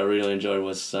episode that I really enjoyed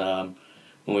was when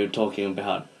we were talking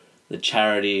about the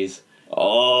charities.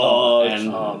 Oh, and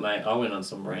Oh mate, I went on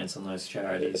some rants on those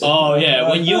charities. oh yeah,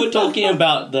 when you were talking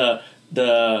about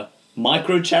the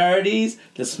micro charities,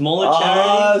 the smaller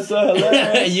charities. so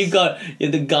hilarious. You got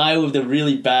the guy with the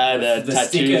really bad The tattoos,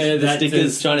 sticker the that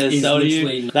stickers trying to is sell to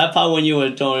literally- you. That part when you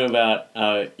were talking about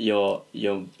your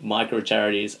micro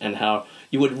charities and how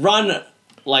you would run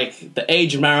like the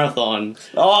age marathon.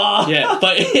 Oh, Yeah,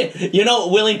 but you're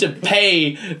not willing to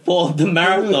pay for the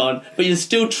marathon, but you're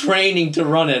still training to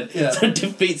run it. Yeah. So it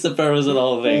defeats the purpose of the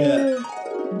whole thing. Yeah.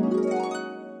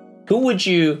 Who would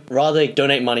you rather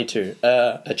donate money to?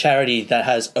 A charity that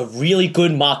has a really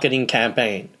good marketing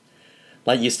campaign,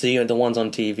 like you see the ones on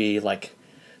TV, like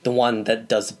the one that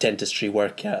does the dentistry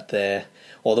work out there,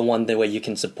 or the one that where you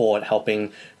can support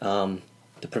helping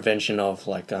the prevention of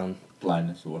like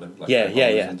blindness or whatever.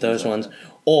 Like those ones,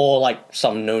 or like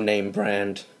some no-name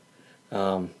brand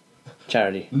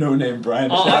charity, No name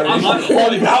brand Oh,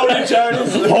 charities.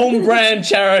 Charities. home brand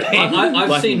charity. I've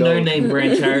Black seen and gold. no-name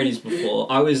brand charities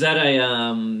before. I was at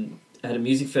a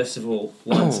music festival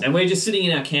once, and we were just sitting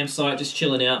in our campsite, just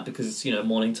chilling out because it's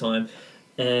morning time.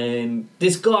 And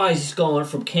this guy's just going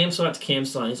from campsite to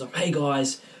campsite. And he's like, "Hey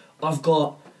guys, I've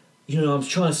got, I'm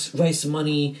trying to raise some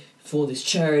money for this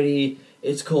charity.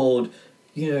 It's called."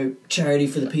 Charity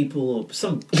for the people or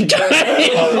some. I'm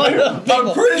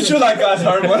pretty sure that guy's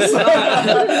homeless.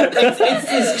 It's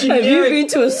this Have you generic. been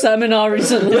to a seminar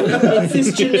recently? It's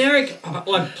this generic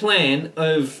plan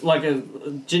of like a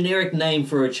generic name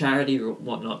for a charity or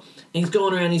whatnot. And he's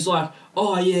going around. He's like,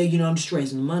 "Oh yeah, I'm just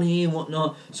raising money and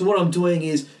whatnot. So what I'm doing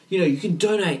is, you can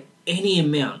donate any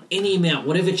amount,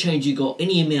 whatever change you got,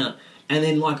 any amount." And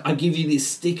then, I give you this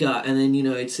sticker, and then,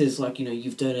 it says,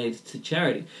 you've donated to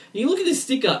charity. And you look at this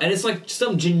sticker, and it's,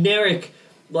 some generic,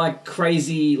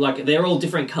 crazy, they're all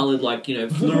different coloured,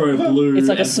 fluoro blue. It's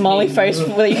like a and smiley pink. face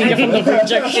that you can get from the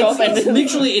project shop. It's And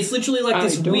literally like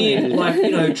this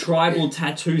weird, tribal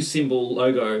tattoo symbol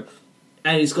logo.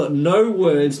 And it's got no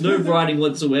words, no writing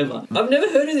whatsoever. I've never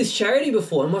heard of this charity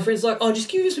before, and my friend's like, "Oh, just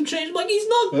give you some change." I'm like, he's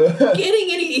not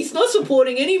he's not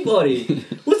supporting anybody.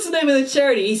 What's the name of the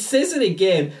charity? He says it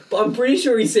again, but I'm pretty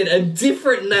sure he said a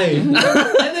different name. And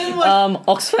then I'm like,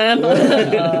 Oxfam.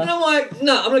 and I'm like,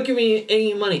 "No, I'm not giving you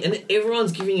any money." And then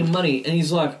everyone's giving him money, and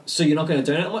he's like, "So you're not going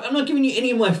to donate?" I'm like, "I'm not giving you any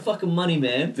of my fucking money,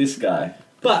 man." This guy,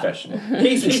 But professional.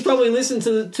 he's probably listened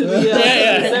to the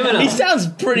seminar. He sounds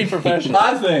pretty professional.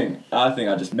 I think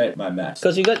I just met my match.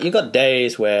 Because you got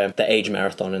days where the age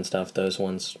marathon and stuff, those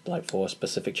ones for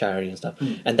specific charity and stuff,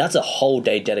 and that's a whole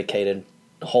day dedicated,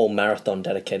 a whole marathon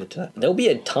dedicated to that. There'll be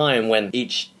a time when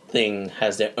each thing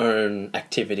has their own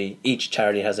activity, each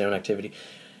charity has their own activity,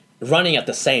 running at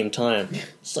the same time.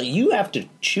 So you have to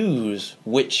choose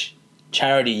which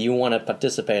charity you want to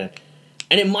participate in.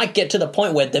 And it might get to the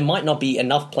point where there might not be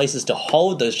enough places to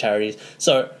hold those charities.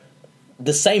 So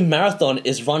the same marathon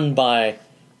is run by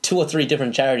 2 or 3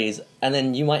 different charities, and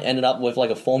then you might end up with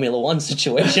a Formula One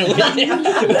situation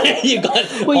where you got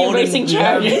Well, you're holding- racing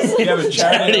charities. You have a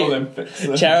charity Charity.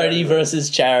 Olympics. charity versus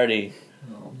charity.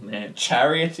 Oh man.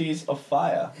 Chariotees of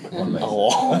fire.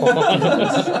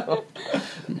 Oh.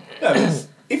 No, but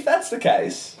if that's the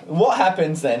case, what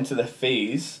happens then to the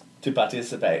fees to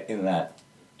participate in that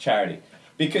charity?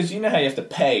 Because you know how you have to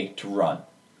pay to run.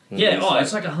 Yeah, It's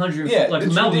it's like 100. Yeah, like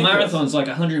it's Melbourne ridiculous. Marathon's like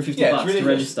 150 Yeah, bucks it's to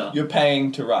ridiculous. register. You're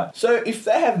paying to run. So if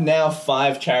they have now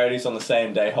 5 charities on the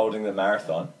same day holding the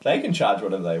marathon, they can charge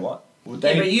whatever they want. Would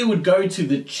Yeah, they? but you would go to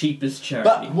the cheapest charity.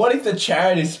 But what if the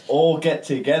charities all get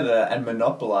together and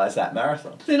monopolise that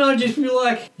marathon? Then I'd just be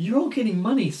like, you're all getting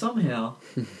money somehow.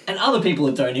 And other people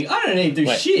are donating. I don't need to do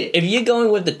Wait, shit. if you're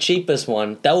going with the cheapest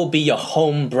one, that will be your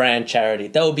home brand charity.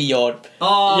 That will be your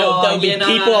that would be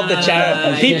people of the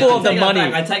charity, people of the money.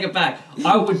 I take it back.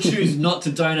 I would choose not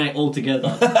to donate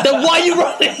altogether. Then why are you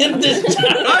running in this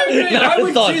charity I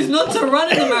would marathon? choose not to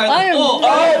run in the marathon. I am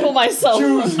voting for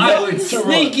myself. I would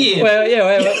sneak in. Well, yeah,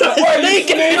 wait. Go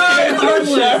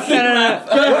homeless. No.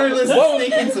 Go homeless and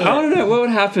sneak into I it. don't know what would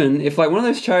happen if, one of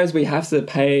those charities we have to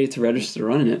pay to register to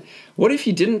run in it, What if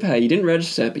you didn't pay? You didn't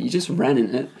register, but you just ran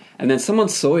in it, and then someone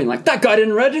saw you and like, that guy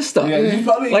didn't register. Yeah, you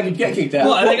probably Like, get kicked out.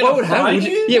 What would happen? Would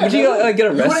would you like, get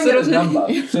You wouldn't arrested get or his something?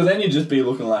 number, so then you'd just be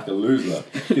looking like a loser.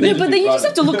 Yeah, but then you just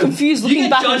have to look confused, You looking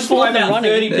get back and judged forth by and about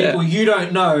running. 30 people you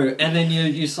don't know, and then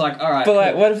you're just like, all right. But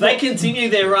like, what if they the- continue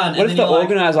their run? What and if then the you're like,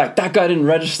 organizer like, that guy didn't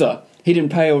register? He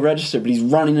didn't pay or register, but he's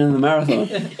running in the marathon.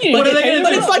 What are they going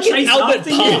to do? It's like in Chase Albert after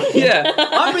you? Park. Yeah.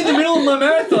 I'm in the middle of my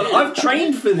marathon. I've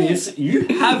trained for this. You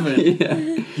haven't.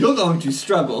 You're going to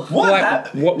struggle. Like,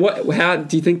 what? How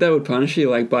do you think they would punish you?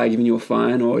 Like by giving you a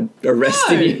fine or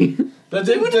arresting No. you? But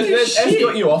They wouldn't do shit.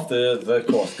 escort you off the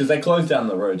course because they closed down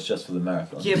the roads just for the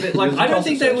marathon. Yeah, but like There's I a don't cost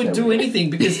think they would associated do with it. anything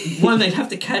because one, they'd have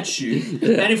to catch you,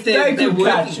 and if they're They could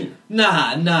working, catch you.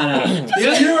 Nah.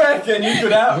 You reckon you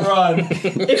could outrun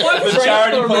If I've the trained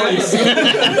charity for a police?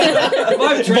 marathon- if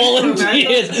I've trained for a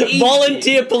Volunteers, marathon, easy.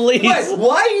 volunteer police. Wait,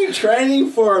 why are you training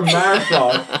for a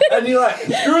marathon? And you're like,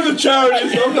 screw the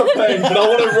charities, I'm not paying, but I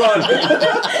want to run.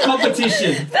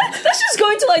 competition. That's just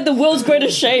going to like the world's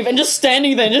greatest shave and just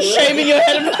standing there, just shaving your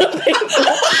head in front of people.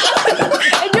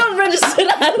 And you're not registered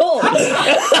at all.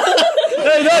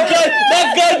 Hey,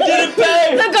 that guy didn't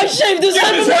pay. That guy shaved his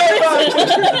head.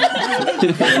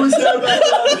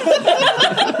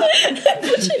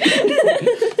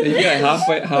 You go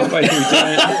halfway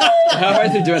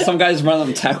through doing it, some guy just runs up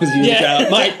and tackles you. Yeah. And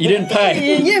go, mate, you didn't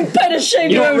pay. You didn't pay to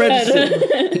shave You're your not own head.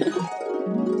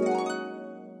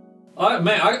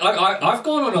 I've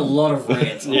gone on a lot of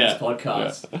rants on Yeah. this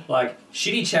podcast, like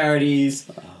shitty charities,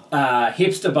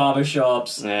 hipster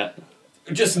barbershops. Yeah.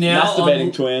 Just now,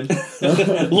 Masturbating twin.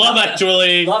 Love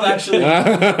Actually. Love Actually,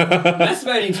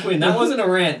 masturbating twin. That wasn't a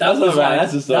rant. That was not a rant, like,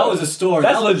 that's a story. that was a story.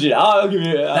 That's that was, legit. I'll give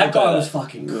you. that guy was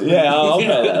fucking cool. Yeah, I'll pay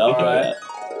that. I'll pay Alright. that.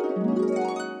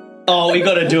 Oh, we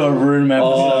got to do a room episode.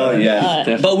 Oh,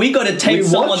 yeah. But we got to take We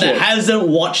someone watch that it. hasn't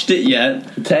watched it yet,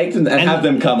 Take them and have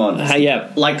them come on. Yeah,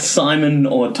 like Simon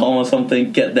or Tom or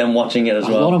something. Get them watching it as a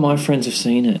lot well. of my friends have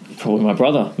seen it. Probably my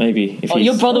brother, maybe. If Oh, he's-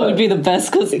 your brother would be the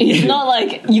best because he's not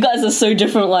like you guys are so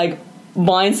different, like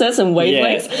mindsets and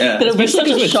wavelengths. Yeah. That it'd be such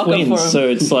Especially a because shocker we're for him. twins, so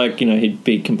it's like, he'd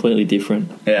be completely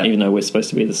different. Yeah. Even though we're supposed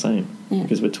to be the same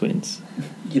because we're twins.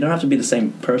 You don't have to be the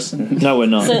same person. No, we're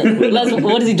not. So, Les,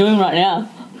 what is he doing right now?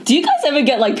 Do you guys ever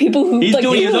get like people who He's like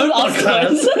doing his people own who ask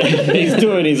podcast. twins? He's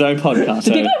doing his own podcast.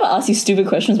 Do people ever ask you stupid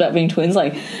questions about being twins?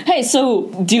 Like, hey, so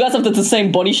do you guys have the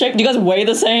same body shape? Do you guys weigh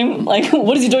the same? Like,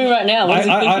 what is he doing right now? What is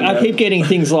he thinking? I keep getting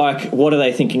things like, what are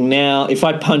they thinking now? If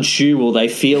I punch you, will they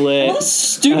feel it? Well, that's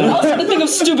stupid. I was trying to think of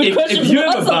stupid questions. If you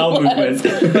have a That's bowel all. movement,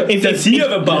 does he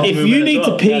have a bowel If movement? you as need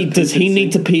well? to pee, does he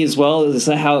need to pee as well? Is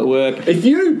that how it works? If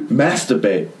you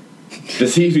masturbate,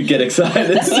 does he get excited?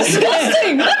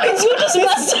 Disgusting. That means you're just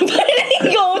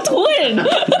masturbating your twin.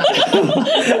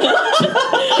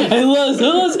 Hey, Les,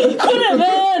 quit it,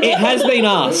 man. It has been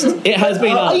asked. It has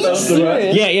been Are you asked.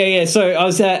 serious? Yeah. So I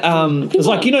was at it was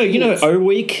like O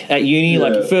week at uni,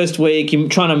 like Yeah. the first week, you're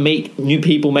trying to meet new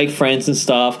people, make friends and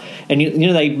stuff, and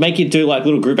they make you do like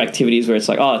little group activities where it's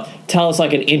like, oh, tell us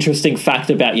like an interesting fact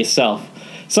about yourself.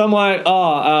 So I'm like,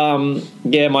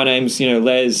 yeah, my name's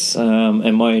Les,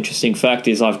 and my interesting fact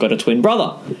is I've got a twin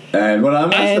brother. And when I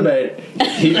masturbate,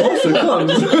 he also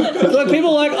comes. Like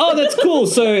people are like, oh, that's cool.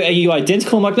 So are you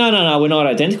identical? I'm like, no, we're not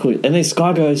identical. And this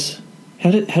guy goes,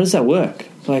 how does that work?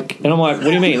 Like, and I'm like, what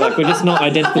do you mean? Like, we're just not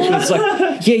identical twins. It's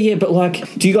like, yeah, but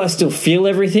like, do you guys still feel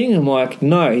everything? I'm like,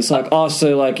 no. He's like, oh,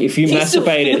 so like, if you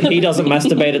masturbate it, he doesn't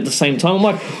masturbate at the same time. I'm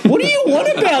like, what do you want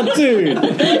about, dude?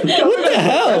 What the That's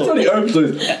hell? what he opens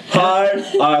with. Hi,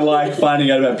 I like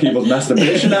finding out about people's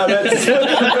masturbation habits.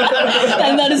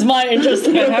 And that is my interest.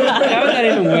 How would that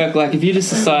even work? Like, if you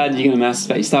just decide you're going to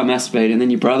masturbate, you start masturbating, and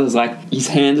then your brother's like, his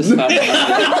hand just starts.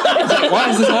 Like, why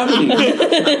is this happening?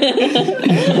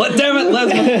 Damn it,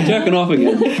 Les, jerking off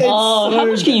again. Oh, how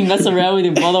much can you mess around with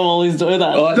your brother while he's doing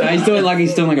that? Oh, no, he's doing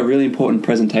like a really important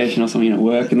presentation or something at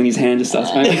work, and then his hand just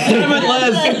starts going. Damn it,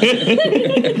 Les!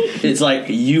 It's like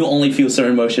you only feel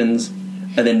certain emotions,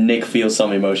 and then Nick feels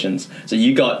some emotions. So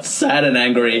you got sad and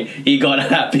angry, he got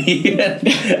happy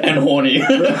and horny.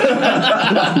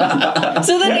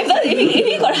 So then, if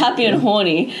he got happy and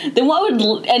horny, then why would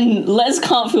and Les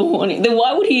can't feel horny? Then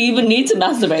why would he even need to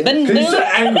masturbate? Then He's so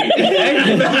angry.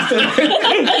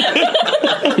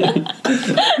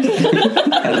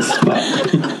 At a spot.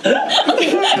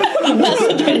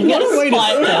 masturbating at a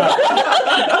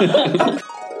spite.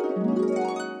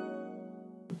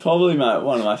 Probably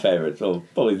one of my favourites, or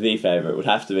probably the favourite, would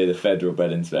have to be the Federal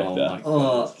Bed Inspector. Oh my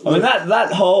Oh, I mean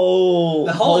that whole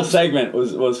The whole segment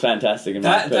was fantastic in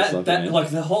my personal opinion. like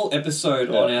the whole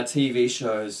episode Yeah. on our TV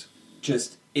shows,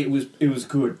 just it was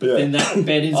good. But Yeah. then that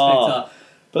bed inspector, Oh.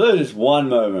 But there's just one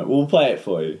moment. We'll play it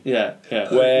for you. Yeah.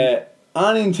 Where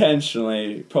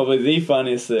unintentionally, probably the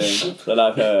funniest thing that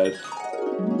I've heard.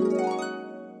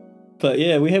 But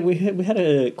yeah, we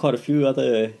had quite a few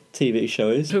other TV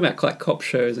shows. Talking about like cop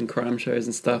shows and crime shows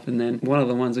and stuff, and then one of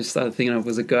the ones we started thinking of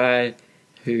was a guy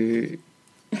who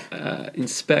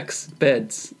inspects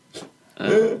beds,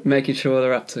 making sure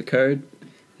they're up to code,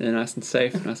 they're nice and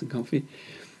safe, nice and comfy.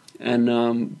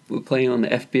 And we're playing on the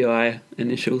FBI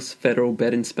initials, Federal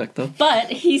Bed Inspector. But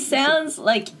it sounds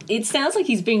like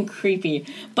he's being creepy,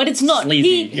 but it's not.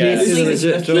 Sleazy, yeah. This is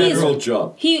a legit federal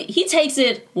job. He takes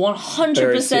it 100%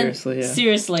 Very seriously, yeah.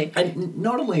 seriously. And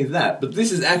not only that, but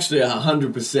this is actually a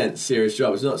 100% serious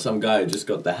job. It's not some guy who just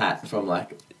got the hat from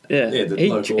like... Yeah, the he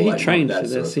local, trained mom, for dad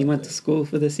sort this. of He went to school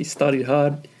for this. He studied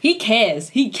hard. He cares.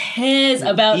 He cares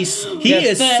about. He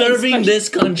is serving this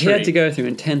country. He had to go through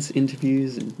intense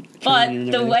interviews and But training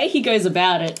and the everything. way he goes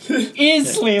about it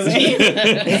is sleazy.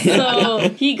 So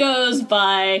he goes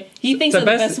by. He thinks of the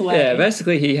best way. Yeah,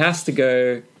 basically he has to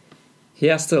go. He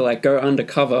has to like go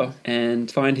undercover and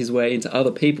find his way into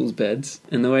other people's beds.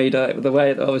 And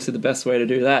obviously the best way to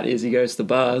do that is he goes to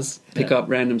bars, pick up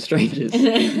random strangers.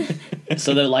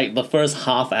 So they're like the first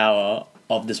half hour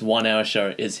of this 1 hour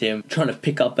show is him trying to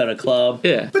pick up at a club.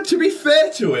 Yeah. But to be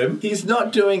fair to him, he's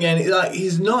not doing any... Like,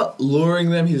 he's not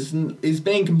luring them. He's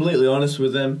being completely honest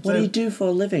with them. What do you do for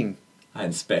a living? I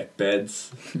inspect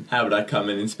beds. How would I come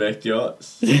and inspect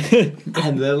yours?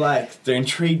 And they're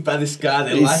intrigued by this guy.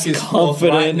 They like his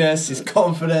forthrightness, his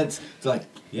confidence. It's like,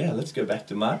 yeah, let's go back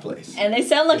to my place. And they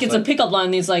sound like it's a pickup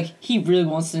line. He's like, he really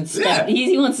wants to inspect. Yeah.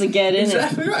 He wants to get in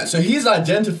Exactly it. right. So he's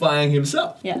identifying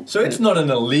himself. Yeah. So it's not an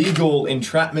illegal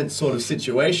entrapment sort of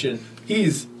situation.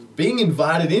 He's being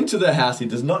invited into the house. He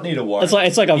does not need a warrant.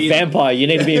 It's like a vampire. You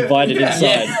need to be invited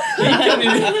inside.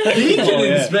 He can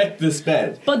inspect this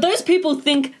bed. But those people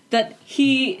think that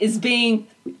he is being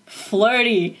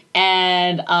flirty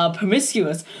and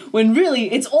promiscuous when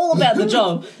really it's all about the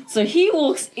job. So he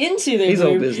walks into their He's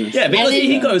room. all business. Yeah, because then-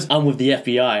 he goes, I'm with the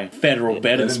FBI, Federal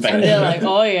Bed Inspector. And they're like,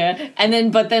 oh yeah. And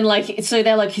then, but then like, so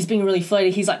they're like, he's being really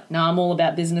flirty. He's like, nah, I'm all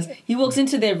about business. He walks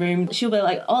into their room. She'll be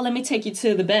like, oh, let me take you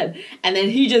to the bed. And then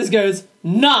he just goes,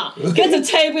 nah. Gets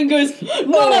a tape and goes,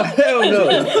 no. Hell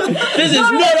no. This is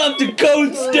not up to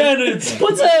code standards.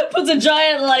 Puts a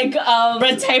giant like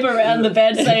red tape around the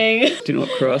bed saying, Do not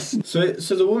cross. So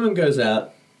the woman goes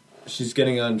out. She's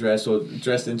getting undressed or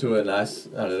dressed into a nice,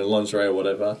 I don't know, lingerie or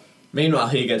whatever. Meanwhile,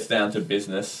 he gets down to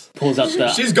business. Pulls out the...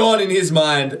 She's gone in his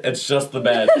mind. It's just the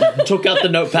bed. Took out the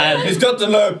notepad. He's got the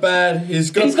notepad.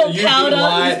 He's got the UV powder,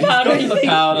 light. he's powder, He's got the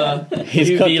powder. He's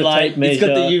got UV the light. tape measure. He's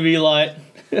got the UV light.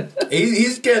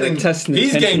 He's getting testing the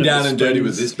he's tension getting of down the and dirty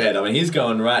springs. with this bed. I mean, he's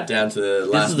going right down to the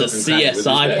last. This is the nook and cranny with CSI this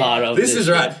bed. part of this this is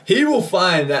right. He will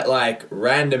find that like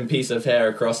random piece of hair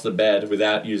across the bed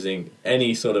without using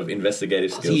any sort of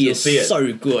investigative skills. He You'll is see it.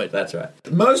 so good. That's right.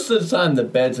 Most of the time, the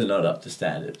beds are not up to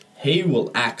standard. He will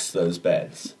axe those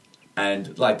beds,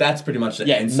 and like that's pretty much the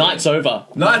Yeah, end scene. night's over.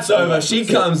 Night's over. She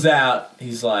comes out.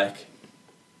 He's like,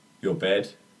 "Your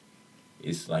bed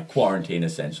is like quarantine.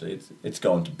 Essentially, it's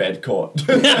going to bed court." So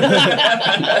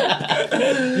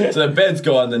the bed's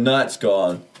gone. The night's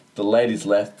gone. The lady's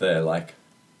left there like,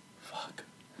 "Fuck,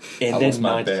 And I then lost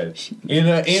my night- bed." In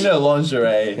her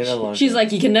lingerie. she's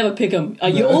like, you can never pick him.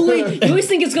 You always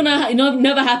think it's gonna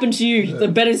never happen to you. The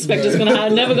bed inspector's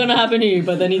never gonna happen to you,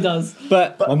 but then he does.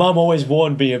 But my mum always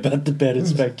warned me about the bed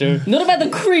inspector. Not about the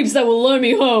creeps that will lure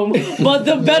me home, but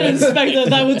the bed inspector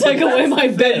that will take away my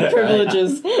bed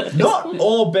privileges. Not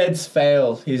all beds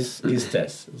fail his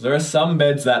test. There are some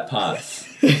beds that pass.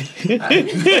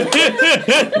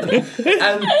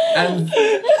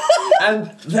 and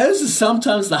those are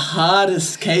sometimes the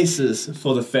hardest cases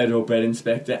for the federal bed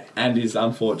inspector and his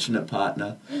unfortunate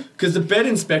partner, because the bed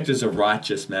inspector's a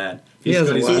righteous man. He's has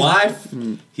got a his wife.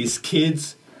 his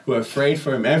kids who are afraid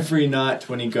for him every night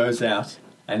when he goes out,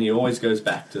 and he always goes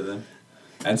back to them,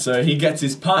 and so he gets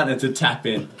his partner to tap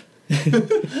in.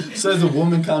 So the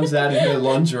woman comes out in her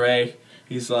lingerie.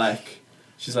 She's like,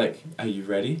 "Are you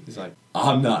ready?" He's like,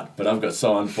 "I'm not, but I've got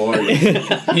someone for you."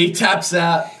 He taps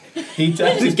out. He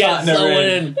taps his Get partner someone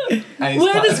in. in. And his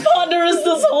Where this partner is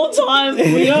this whole time,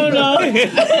 we don't know.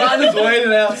 partner's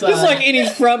waiting outside. Just like in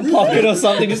his front pocket or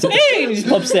something, just hey, and he just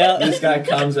pops out. This guy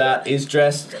comes out. He's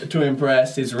dressed to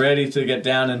impress. He's ready to get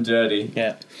down and dirty.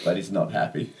 Yeah. But he's not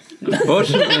happy.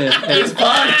 Unfortunately,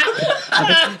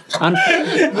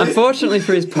 unfortunately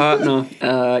for his partner,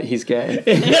 he's gay.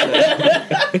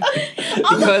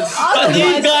 I'm But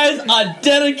these guys are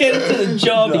dedicated to the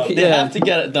job. They have to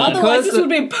get it done. Otherwise, this would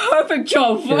be a perfect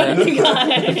job for any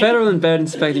guy. The federal bed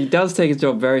inspector, he does take his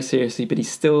job very seriously, but there's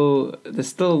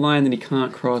still a line that he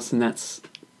can't cross, and that's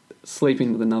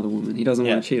sleeping with another woman. He doesn't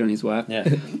want to cheat on his wife. Yeah.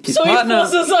 His So partner,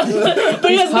 he forces us,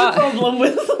 but he has no problem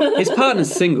with. his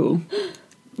partner's single,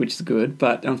 which is good,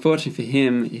 but unfortunately for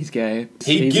him, he's gay.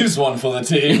 He gives one for the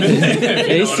team.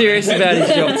 He's serious about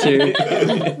his job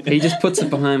too. He just puts it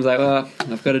behind him, he's like, well,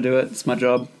 I've got to do it. It's my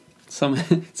job.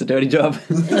 It's a dirty job.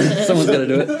 Someone's got to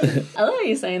do it. I love how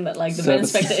you're saying that, like, the So bed the-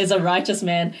 inspector is a righteous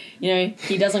man. You know,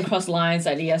 he doesn't cross lines,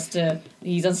 that he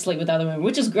doesn't sleep with other women,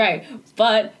 which is great.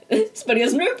 But he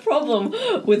has no problem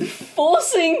with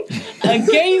forcing a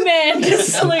gay man to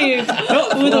sleep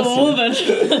with a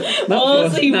woman. Or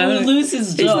else he will lose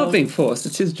his job. He's not being forced.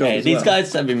 It's his job. Hey, as these well.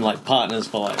 guys have been like partners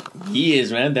for like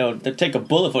years, man. They'll take a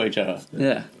bullet for each other.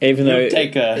 Yeah. Even though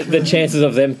Take a the chances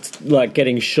of them like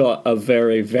getting shot are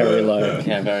very, very low.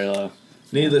 yeah, very low.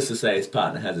 Needless to say, his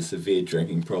partner has a severe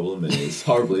drinking problem and is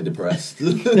horribly depressed.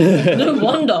 No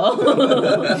wonder.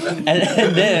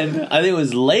 And then I think it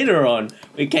was later on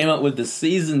we came up with the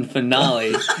season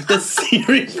finale. The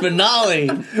series finale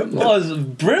was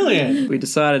brilliant. We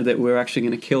decided that we were actually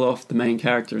going to kill off the main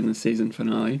character in the season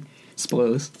finale.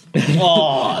 Spoilers.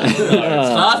 Oh,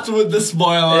 Start with the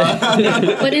spoiler.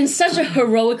 But in such a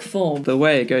heroic form. The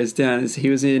way it goes down is he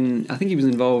was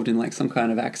involved in like some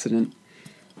kind of accident.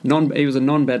 He was a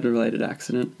non-bed related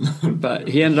accident, but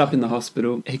he ended up in the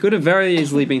hospital. He could have very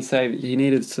easily been saved. He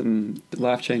needed some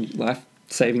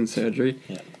life-saving surgery.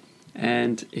 Yeah.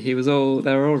 And they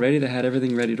were all ready. They had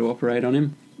everything ready to operate on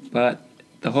him. But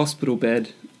the hospital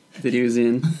bed that he was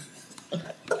in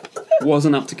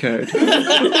wasn't up to code.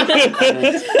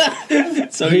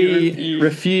 so He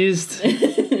refused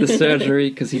the surgery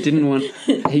because he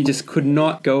just could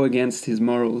not go against his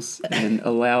morals and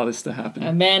allow this to happen.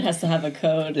 A man has to have a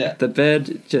code. Yeah. The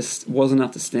bed just wasn't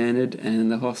up to standard,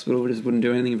 and the hospital just wouldn't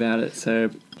do anything about it. So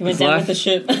He went down with the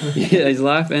ship, yeah, his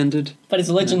life ended. but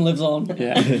his legend lives on.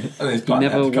 Yeah, And his partner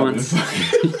never had to come once.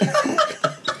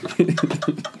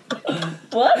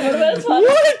 What? What about his partner?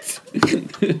 What?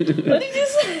 What did you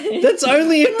say? That's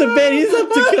only if the bed is up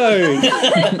to code.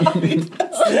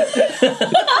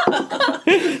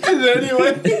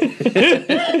 Anyway,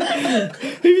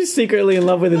 He was secretly in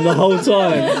love with him the whole time.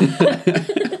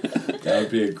 that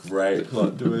would be a great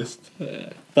plot twist.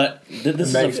 But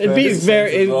this Makes is It'd be perfect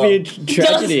very, sense as it'd be a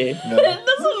tragedy. It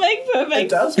doesn't make perfect.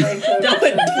 does make perfect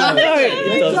sense.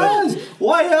 It does.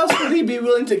 Why else would he be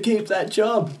willing to keep that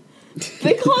job?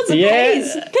 Because it Yeah.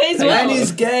 pays well. And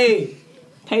he's gay.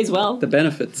 Pays well. The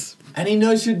benefits. And he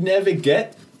knows he'd never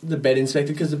get the bed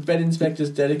inspector because the bed inspector's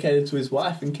dedicated to his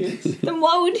wife and kids. Then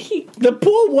why would he? The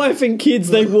poor wife and kids,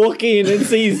 they walk in and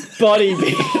see his body.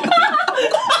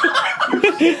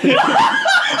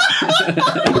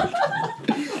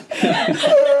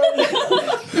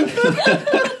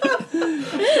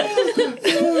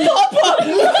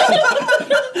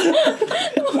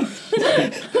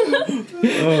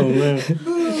 Oh man!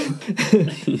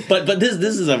 but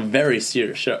this is a very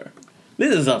serious show.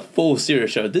 This is a full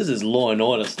serious show. This is Law and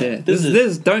Order stuff. Yeah,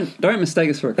 This don't mistake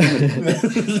us for a comedy.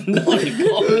 is not a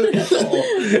comedy at all.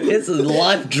 It's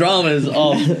life dramas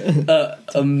of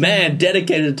a man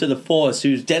dedicated to the force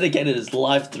who's dedicated his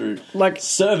life through Like,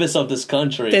 service of this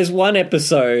country. there's one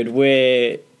episode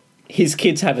where his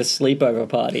kids have a sleepover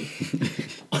party.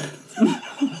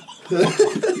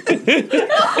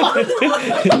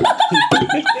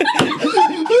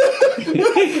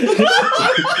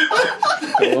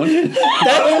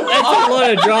 That's a lot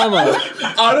of drama.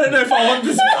 I don't know if I want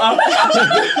this.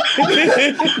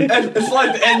 It's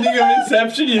like the ending of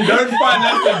Inception. You don't find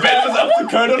out if the bed was up to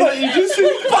code or not. You just see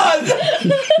Buzz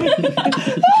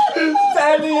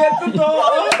standing at the door.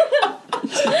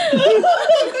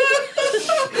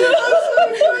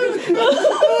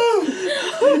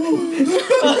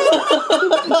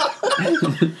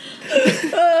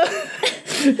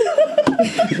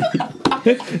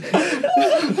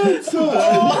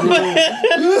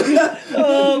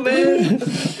 Oh man,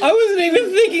 I wasn't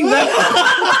even thinking that.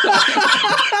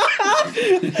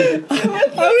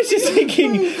 I was just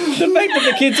thinking the fact that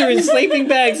the kids are in sleeping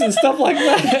bags and stuff like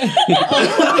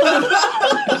that.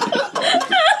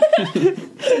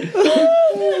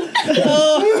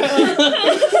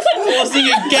 Forcing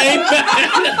a gay man.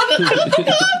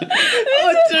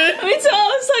 Me too. I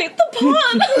was like, the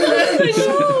pun.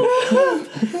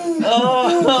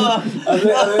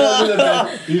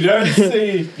 You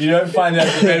don't find out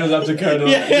the bed was up to code or not.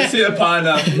 You just see the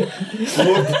partner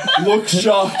look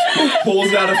shocked,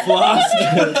 pulls out a flask,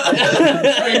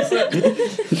 drinks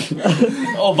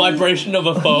it. or vibration of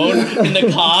a phone in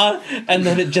the car, and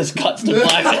then it just cuts to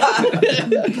black.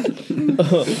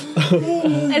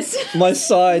 My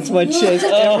sides, my chest,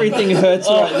 everything hurts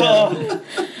right now.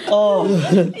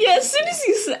 Yeah, as soon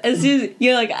as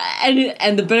you're like,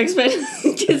 and the bed expansion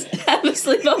just have a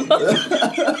sleep up. Me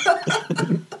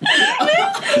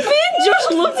and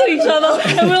Josh looked at each other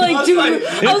and we're like, dude, I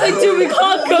was like, dude, we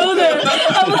can't go there.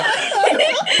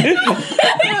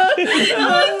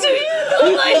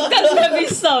 I'm like, that's heavy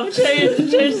stuff.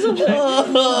 Change something.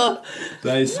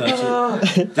 That is such a...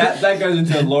 That goes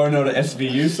into a Law and Order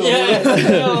SVU sort of.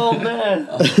 Oh man.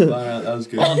 That was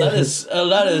good. Oh,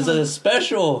 that is a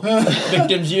special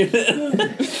victims unit.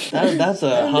 That's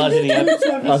a hard hitting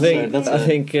episode. I think that's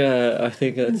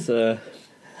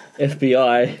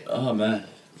FBI, Oh man.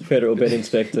 Federal Bed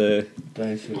Inspector.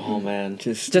 Oh man.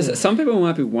 Just Some people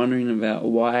might be wondering about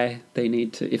why they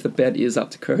need to, if the bed is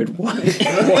up to code, why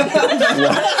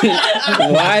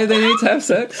they need to have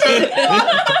sex.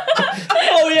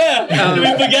 Oh yeah. Did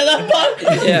we forget that part?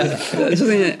 Yeah,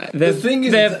 The thing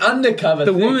is, it's an undercover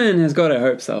the thing. woman has got her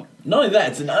hopes up. Not only that,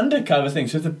 it's an undercover thing.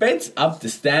 So if the bed's up to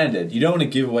standard, you don't want to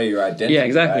give away your identity. Yeah,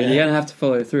 exactly. Right? You're gonna have to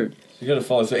follow through. You got to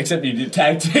follow through. Except you did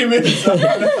tag team it. So.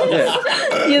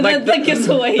 Yeah, that gives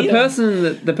away. The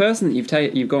person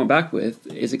that you've gone back with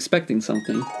is expecting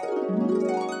something.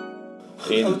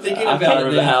 I'm thinking I about can't it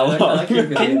remember now. how long.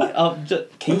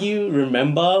 Can you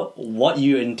remember what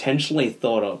you intentionally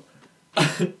thought of?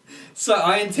 So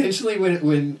I intentionally,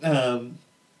 when I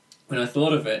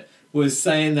thought of it, was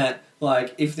saying that,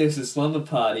 like, if there's a slumber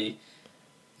party,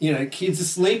 you know, kids are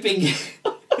sleeping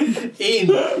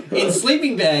in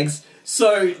sleeping bags,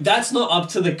 so that's not up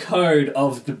to the code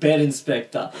of the bed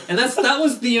inspector. And that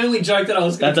was the only joke that I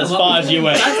was going to That's come as far up with. as you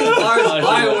went. That's as far as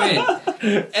I went.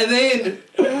 And then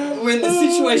when the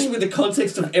situation with the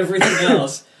context of everything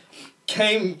else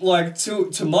came, like,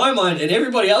 to my mind and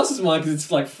everybody else's mind, because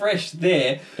it's like fresh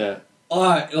there. Yeah.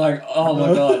 Oh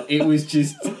my god, it was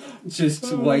just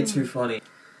way too funny.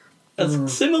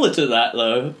 That's similar to that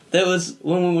though. There was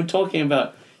when we were talking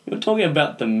about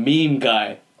the meme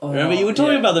guy. Remember, you were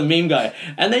talking about the meme guy,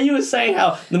 and then you were saying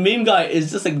how the meme guy is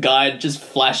just a guy just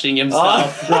flashing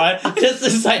himself, right?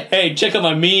 Just like, hey, check out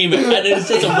my meme, and it's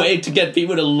just a way to get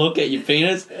people to look at your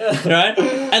penis, right?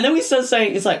 And then we started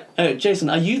saying, it's like, oh, Jason,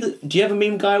 do you have a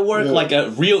meme guy at work, like the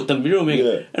real meme?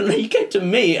 Yeah. And then you get to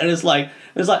me, and it's like,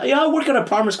 yeah, I work at a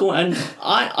primary school, and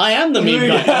I am the meme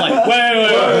guy. I'm like,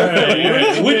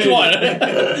 wait, which one?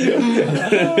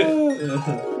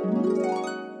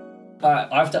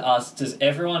 Alright, I have to ask, does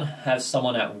everyone have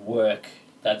someone at work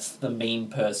that's the meme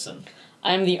person?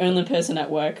 I am the only person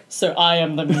at work, so I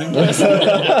am the meme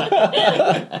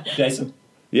person. Jason,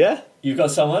 Yeah? you've got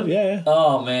someone? Yeah.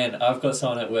 Oh man, I've got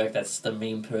someone at work that's the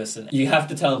meme person. You have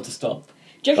to tell them to stop.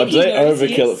 Do you reckon I'd say he knows he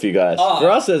overkill is? it for you guys. Oh. For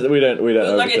us, we don't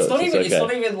overkill Like, it's not it. even. It's It's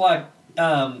not even like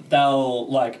they'll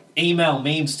like email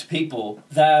memes to people.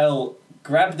 They'll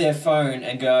grab their phone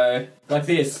and go like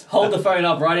this. Hold the phone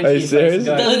up right into Are your you face. serious? And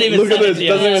go, Doesn't even Look at send it this, to you.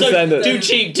 doesn't even So send it. too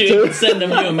cheap to send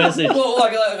them you a message. well,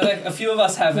 like a few of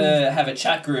us have a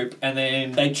chat group, and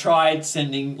then they tried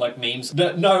sending like memes.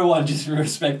 No one just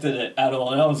respected it at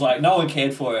all, and I was like, no one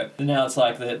cared for it. And now it's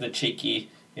like the cheeky,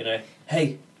 you know,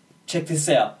 hey, check this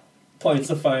out. Points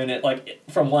the phone at like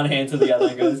from one hand to the other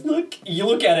and goes, look. You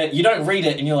look at it, you don't read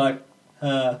it, and you're like,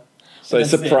 So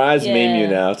That's surprise it. meme you Yeah.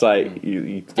 now. It's like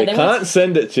they then can't what's-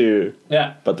 send it to you,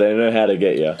 yeah. but they know how to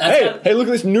get you. That's Hey, look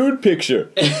at this nude picture.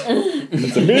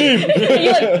 It's a meme. And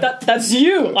you're like, that's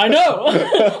you, I know.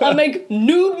 I make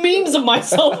nude memes of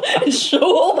myself and show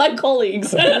all my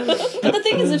colleagues. But the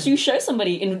thing is, if you show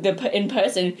somebody in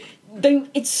person, then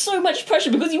it's so much pressure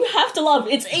because you have to laugh.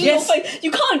 It's in your face. You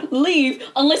can't leave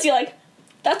unless you're like,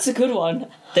 that's a good one.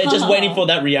 They're just waiting for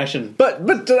that reaction. But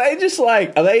do they just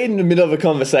like, are they in the middle of a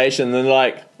conversation and they're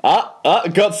like,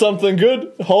 got something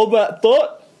good? Hold that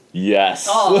thought? Yes.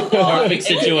 Perfect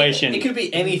situation. It could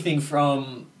be anything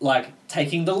from like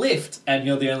taking the lift and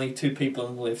you're the only two people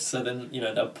in the lift, so then you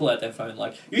know they'll pull out their phone.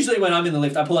 Like usually when I'm in the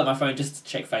lift, I pull out my phone just to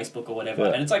check Facebook or whatever,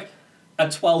 Yeah. and it's like a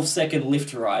 12-second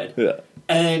lift ride. Yeah.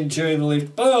 And during the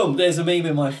lift, boom, there's a meme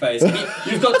in my face.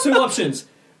 You've got two options: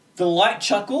 the light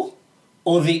chuckle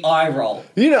or the eye roll.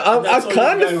 You know, I That's all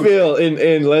kind you of know. feel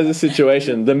in Les's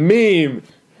situation, the meme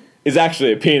is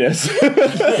actually a penis. 12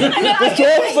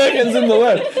 seconds in the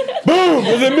left. Boom!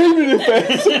 There's a meme in your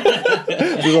face.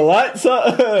 There's a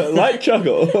light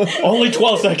chuckle. Only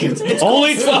 12 seconds.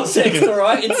 Only 12 Subtext, seconds.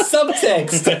 alright? It's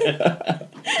subtext.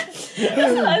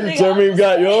 I think So meme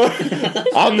guy,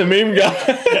 I'm the meme guy.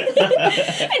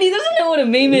 and he doesn't know what a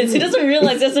meme is. He doesn't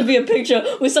realize there has to be a picture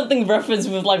with something referenced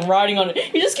with like writing on it.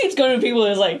 He just keeps going to people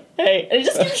and is like, hey, and he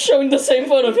just keeps showing the same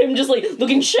photo of him just like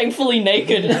looking shamefully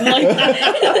naked and like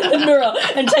in the mirror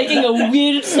and taking a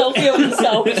weird selfie of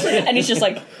himself. And he's just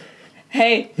like,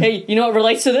 hey, you know what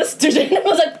relates to this? Dude, and I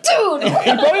was like, dude! He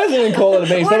probably doesn't even call it a meme.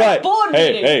 We're He's at a like, board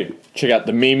meeting. hey, check out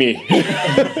the meme.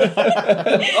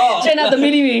 Check out the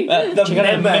mini-me.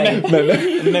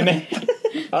 The meme.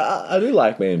 I do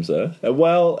like memes though. A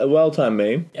well-timed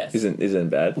meme Yes. isn't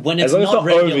bad. When As it's long as not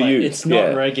regular, overused. it's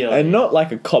not regular. and not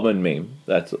like a common meme.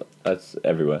 That's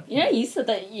everywhere. You know, you said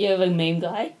that you're a meme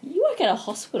guy. You work at a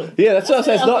hospital. Yeah, that's what I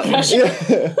say. It's not. Professional.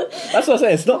 Yeah, that's what I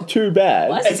say. It's not too bad.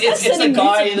 Why is It's this the sending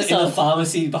guy nudes of in the himself?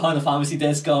 pharmacy, behind the pharmacy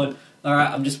desk going, alright,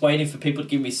 I'm just waiting for people to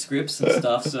give me scripts and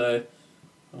stuff, so...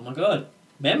 Oh my god.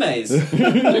 Memes.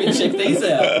 Let me check these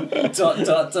out. ...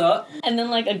 And then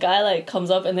like a guy like comes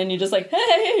up and then you're just like,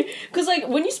 hey, because like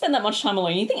when you spend that much time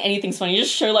alone, you think anything's funny. You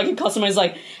just show like a customer is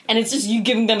like, and it's just you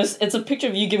giving them it's a picture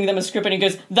of you giving them a script, and he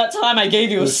goes, that time I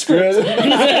gave you a script.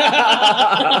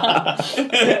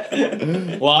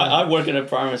 Well, I work in a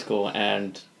primary school,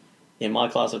 and in my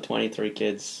class of 23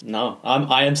 kids, no,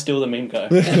 I am still the meme guy.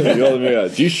 You're the meme guy.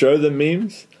 Do you show them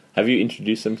memes? Have you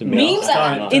introduced them to memes? Memes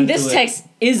are, in this text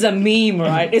is a meme,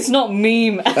 right? It's not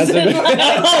meme. As in, like, no,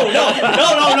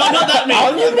 not that meme.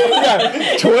 I'm the meme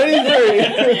guy.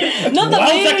 23. not the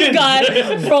meme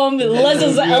guy from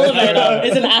Les's Elevator.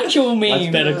 It's an actual meme.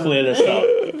 Let's better clear this up.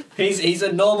 He's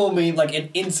a normal meme, like an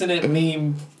internet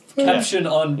meme, caption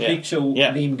on picture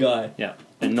meme guy. Yeah,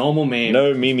 a normal meme.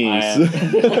 No memes.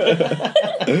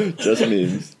 Just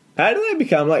memes. How do they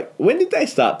become like? When did they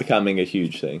start becoming a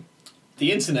huge thing?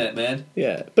 The internet, man.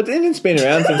 Yeah, but the internet's been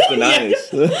around since the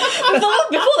 90s. Before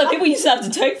that, people used to have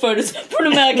to take photos, put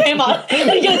them out, came out,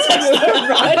 and get a text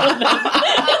right on them.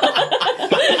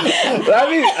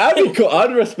 That'd be cool.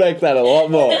 I'd respect that a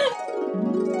lot more.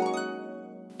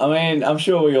 I mean, I'm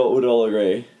sure we would all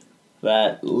agree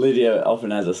that Lydia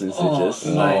often has us in stitches.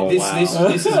 Mate,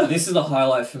 this is a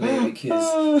highlight for me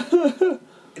because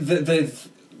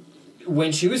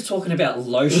when she was talking about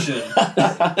lotion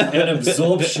and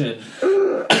absorption,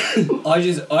 I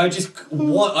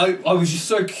was just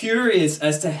so curious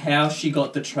as to how she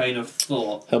got the train of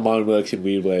thought. Her mind works in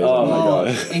weird ways. Oh my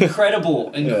god.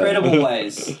 Incredible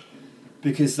ways.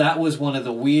 Because that was one of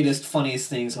the weirdest, funniest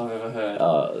things I've ever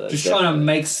heard. Just trying to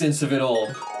make sense of it all.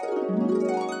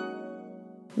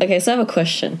 Okay, so I have a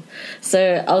question.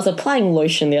 So I was applying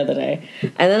lotion the other day,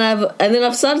 and then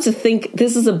I've started to think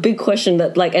this is a big question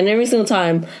that like, and every single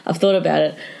time I've thought about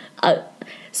it.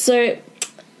 So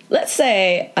let's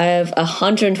say I have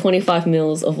 125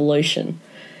 mils of lotion.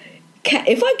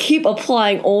 If I keep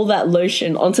applying all that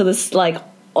lotion onto this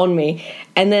on me,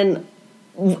 and then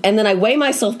I weigh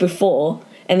myself before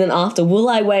and then after, will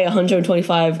I weigh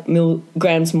 125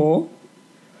 milligrams more?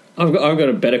 I've got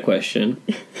a better question.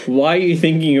 Why are you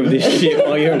thinking of this shit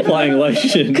while you're applying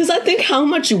lotion? Because I think, how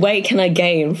much weight can I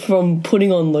gain from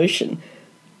putting on lotion?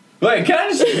 Wait, can I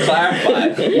just clarify?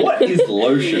 What is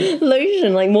lotion?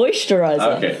 Lotion, like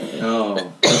moisturizer. Okay. Oh.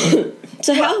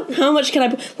 So how much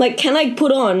can I can I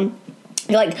put on?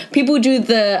 Like, people do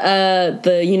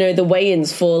the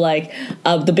weigh-ins for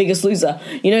The Biggest Loser.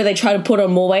 You know, they try to put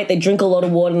on more weight. They drink a lot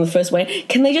of water in the first weigh.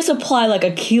 Can they just apply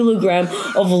a kilogram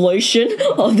of lotion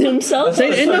of themselves?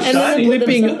 They end up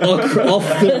slipping off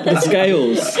the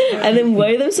scales, and then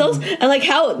weigh themselves. And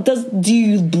do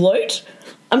you bloat?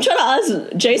 I'm trying to ask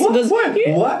Jason.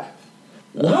 What?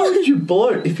 Why would you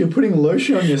bloat if you're putting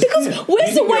lotion on your skin? Because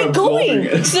where's the weight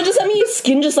going? So does that mean your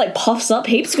skin just puffs up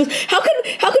heaps? Because how can a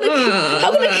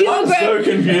kilogram? I'm so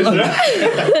confused now.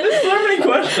 There's so many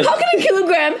questions. How can a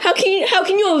kilogram? How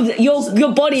can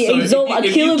your body absorb a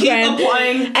kilogram?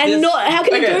 How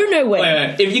can it go nowhere?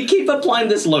 Wait. If you keep applying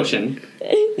this lotion,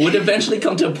 would eventually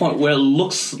come to a point where it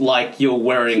looks like you're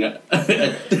wearing a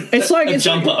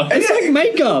jumper. It's like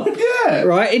makeup. Yeah.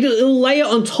 Right? It'll layer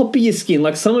on top of your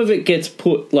skin. Some of it gets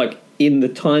put in the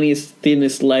tiniest,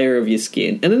 thinnest layer of your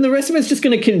skin, and then the rest of it's just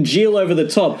going to congeal over the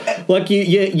top,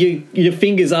 your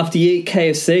fingers after you eat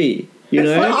KFC. You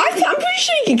know, I'm pretty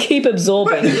sure you can keep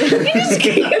absorbing. You just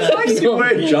keep Like you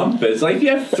wear jumpers. If you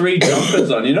have 3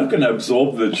 jumpers on, you're not going to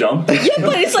absorb the jumper. Yeah,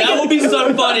 but it's that would be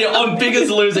so funny on Biggest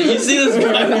Loser. You see this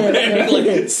guy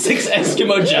wearing 6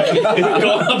 Eskimo jackets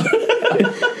go up.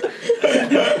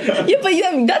 Yeah, but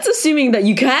that's assuming that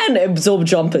you can absorb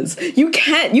jumpers. You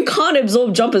can't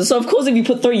absorb jumpers. So of course, if you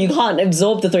put 3, you can't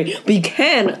absorb the 3, but you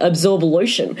can absorb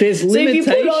lotion. There's so if you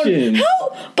put on, limitation.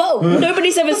 but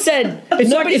nobody's ever said.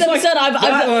 Nobody's ever said I've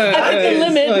hit the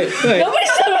limit.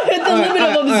 Nobody's ever hit the limit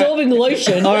of absorbing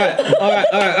lotion. All right.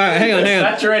 Hang on.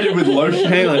 Saturated with lotion.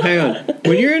 Hang on.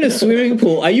 When you're in a swimming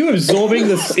pool, are you absorbing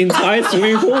the entire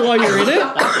swimming pool while you're in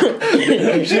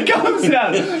it? She comes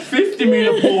out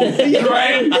 50-meter pool,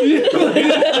 drain.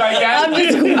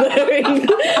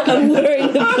 I'm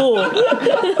wearing the pool.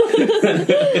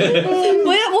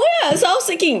 Well, yeah. So I was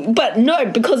thinking, but no,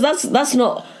 because that's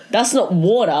not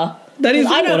water. That is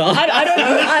water. I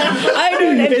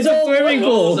don't It's a absorb swimming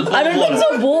pool. I don't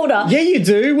absorb water. Yeah, you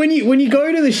do. When you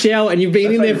go to the shower and you've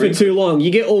been in there for too long,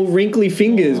 you get all wrinkly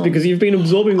fingers because you've been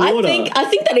absorbing water. I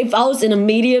think that if I was in a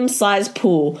medium-sized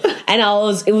pool and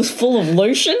it was full of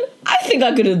lotion, I think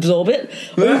I could absorb it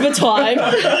over time.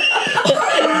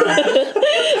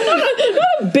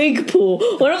 Not a big pool,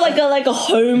 what if like a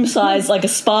home size, like a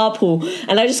spa pool,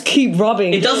 and I just keep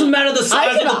rubbing. It doesn't matter the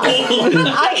size of the pool.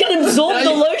 I can absorb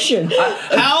the lotion.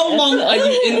 How long are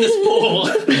you in this pool?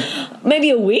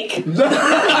 Maybe a week.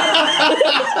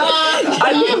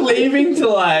 Are you leaving to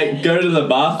go to the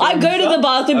bathroom? I go to the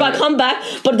bathroom, but I come back,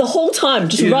 but the whole time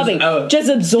just rubbing, just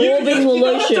absorbing the You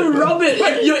lotion. don't have to rub it.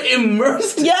 Like, you're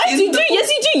immersed. Yes, you do. Yes,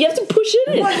 you do. You have to push it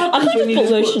in. I can't When you just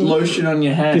put just put lotion. lotion on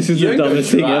your hands. This is You the don't go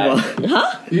dumbest thing dry. ever.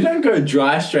 Huh? You don't go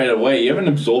dry straight away. You haven't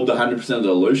absorbed 100% of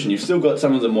the lotion. You've still got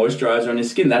some of the moisturizer on your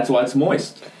skin. That's why it's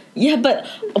moist. Yeah, but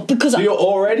because So you're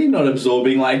already not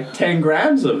absorbing 10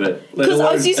 grams of it. Let 'Cause I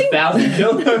alone was using- 1,000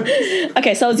 kilos.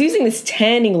 okay, so I was using this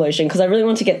tanning lotion because I really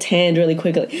want to get tanned really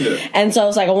quickly, and so I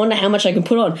was like, I wonder how much I can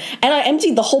put on, and I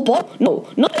emptied the whole bottle. No,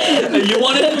 not. And you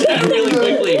wanted to tan really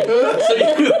quickly, so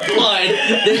you applied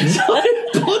the entire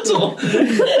bottle.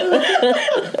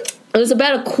 It was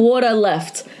about a quarter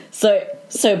left, so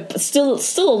still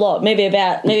a lot. Maybe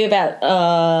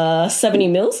about 70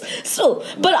 mils. Still,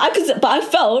 but I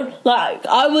felt like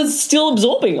I was still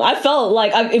absorbing. I felt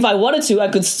like if I wanted to, I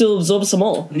could still absorb some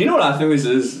more. You know what I think this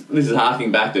is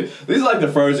harking back to? This is like the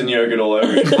frozen yogurt all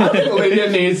over again. I think Lydia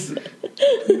needs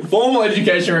formal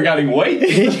education regarding weight,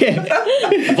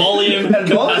 Volume and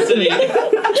capacity.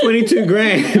 22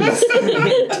 grams.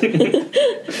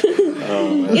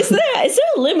 Is there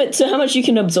a limit to how much you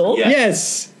can absorb? Yeah.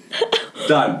 Yes.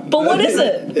 Done. But what is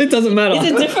it? It doesn't matter. Is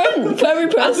it different for every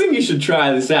I person? think you should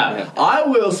try this out. I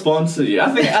will sponsor you. I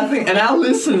think, and our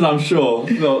listeners, I'm sure,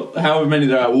 however many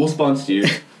there are, will sponsor you.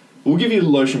 We'll give you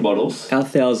lotion bottles. Our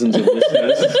thousands of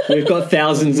listeners. We've got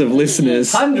thousands of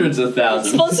listeners. Hundreds of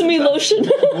thousands. Sponsor me lotion.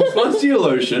 We'll sponsor you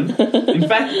lotion. In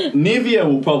fact, Nivea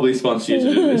will probably sponsor you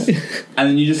to do this. And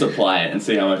then you just apply it and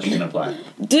see how much you can apply.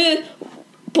 Dude,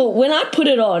 but when I put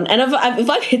it on, and if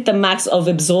I've hit the max of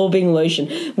absorbing lotion,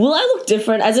 will I look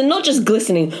different? As in, not just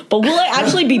glistening, but will I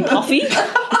actually be puffy?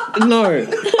 No.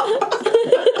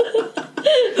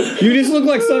 You just look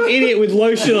like some idiot with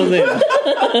lotion on there.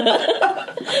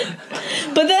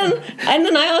 But then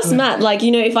I asked Matt,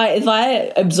 if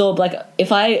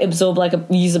I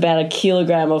use about a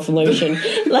kilogram of lotion, and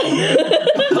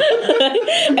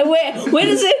where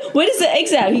does it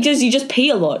exit out? Because you just pee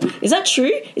a lot. Is that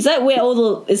true? Is that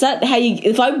how you?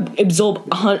 If I absorb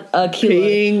a kilo,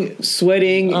 Peeing,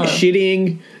 sweating,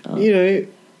 shitting,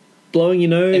 blowing your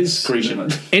nose, Excretion.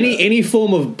 any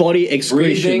form of body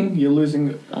excretion. Breathing, you're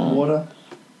losing water.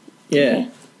 Yeah.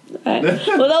 Right.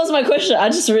 Well, that was my question. I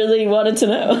just really wanted to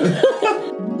know.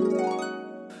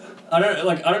 I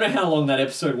don't know how long that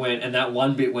episode went and that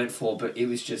one bit went for, but it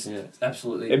was just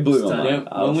absolutely It blew my stunning.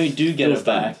 mind. When we do get still it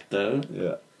back, though,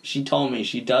 Yeah. she told me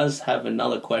she does have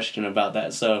another question about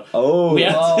that. So Oh, we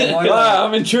have to. my God. wow,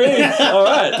 I'm intrigued. All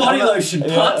right. Body lotion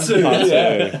part 2.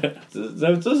 Yeah.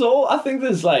 There's all, I think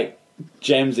there's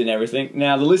gems in everything.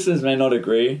 Now, the listeners may not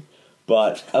agree,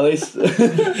 but at least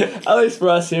for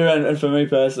us here and for me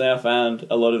personally, I found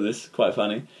a lot of this quite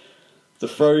funny. The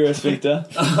Froyo sphincter.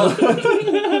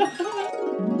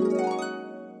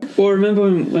 Well, remember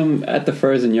when at the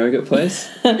frozen yogurt place?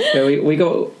 Yeah, we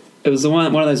got. It was one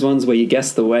of those ones where you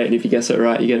guess the weight, and if you guess it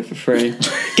right, you get it for free.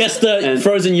 Guess the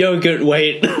frozen yogurt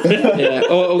weight. Yeah,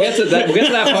 we'll get to that. We'll get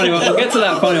to that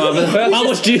funny one. But the first, How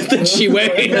much do you think she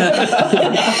weighed?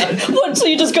 What? So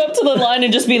you just go up to the line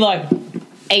and just be like,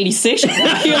 86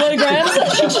 kilograms?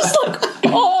 And she's just like,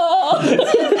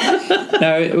 oh.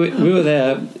 no, we were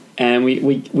there. And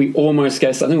we almost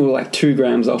guessed. I think we were 2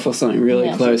 grams off or something really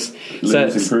Yeah. close.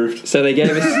 Lynn's improved. So they gave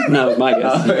us no, it was my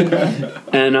guess.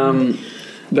 And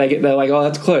they're like, oh,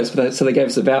 that's close. So they gave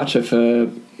us a voucher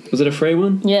for Was it a free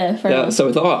one? Yeah, fair enough. So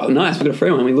we thought, oh, nice, we got a free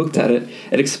one. We looked at it.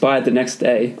 It expired the next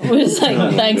day. We're just like,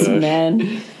 thanks,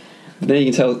 man. Then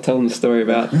you can tell them the story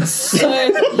about. So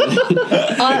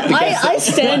I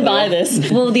stand by this.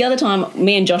 Well, the other time,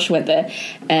 me and Josh went there,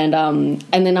 and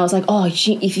then I was like, oh, if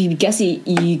you guess it,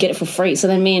 you get it for free. So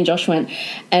then me and Josh went,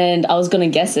 and I was gonna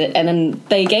guess it, and then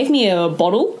they gave me a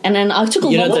bottle, and then I took a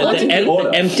the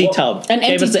empty tub. An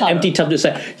gave empty us the tub. empty tub to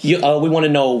say, we want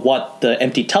to know what the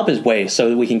empty tub is weigh so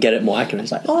that we can get it more accurate.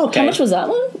 It's like, oh, okay. How much was that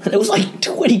one? It was like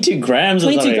 22 grams.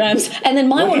 22 grams, and then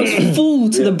my one was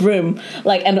full to the brim,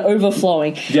 like, and overflowing.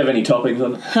 Did you have any toppings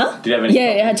on it? Huh? Did you have any? Yeah,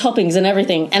 it had toppings and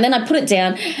everything. And then I put it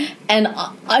down, and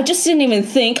I just didn't even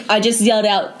think. I just yelled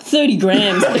out 30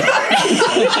 grams. I'm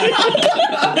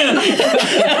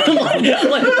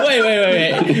like,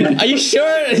 wait. Are you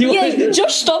sure? Yeah,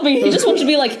 Josh stopped me. He just wanted to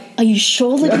be like, are you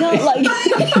sure, Lydia? Like,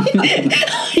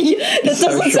 that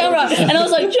doesn't sound right. And I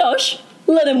was like, Josh,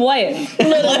 let him weigh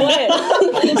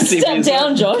it. Step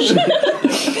down, Josh.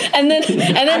 and then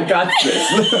I got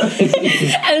this.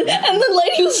 and the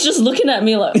lady was just looking at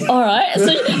me like, all right. So,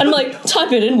 and I'm like,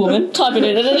 type it in, woman. Type it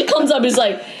in. And then it comes up, it's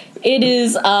like, it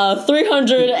is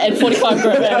 345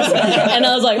 grams. And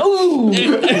I was like, ooh,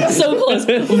 so close.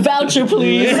 Voucher,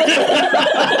 please.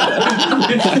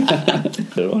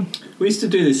 We used to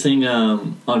do this thing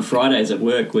on Fridays at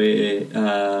work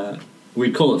where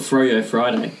we'd call it Froyo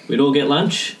Friday. We'd all get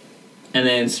lunch and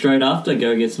then straight after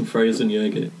go get some frozen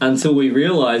yogurt. Until we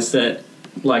realised that,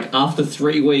 like, after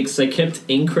 3 weeks they kept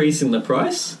increasing the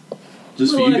price.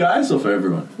 Just for you guys or for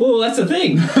everyone? Well, that's the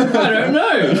thing. I don't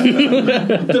know.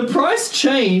 The price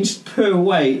changed per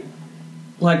weight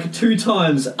like 2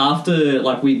 times after,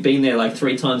 like, we'd been there like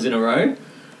 3 times in a row.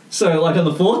 So, like, on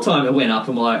the 4th time it went up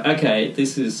and we're like, okay,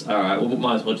 this is alright, we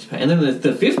might as well just pay. And then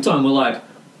the 5th time we're like,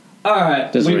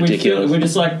 alright, this is ridiculous. We're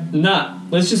just like, nah,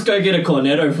 let's just go get a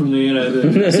cornetto from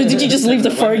the, So did you just leave the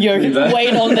froyo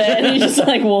weight on there and you just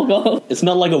like walk off? It's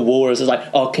not like a Woolworths. It's like,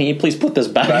 oh, can you please put this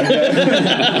back?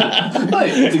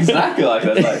 Like, it's exactly like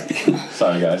that. Like,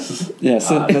 sorry guys. Yeah,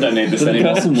 so I don't need this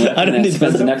anymore. I don't need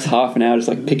spends the next half an hour just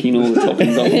like picking all the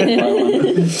toppings off the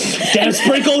one. Damn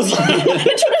sprinkles! We're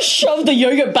trying to shove the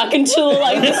yogurt back into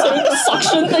like the sort of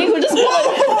suction thing. We're just like,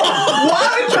 Why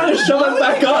are you trying to shove it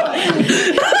back up?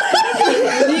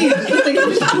 you put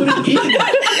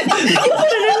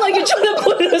it in like you're trying to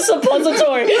put it in a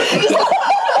suppository.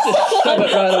 Shove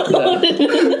it right up there.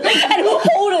 And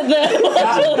hold it there.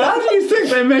 How do you think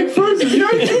they make frozen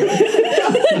yogurt?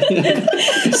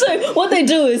 So what they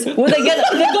do is when they've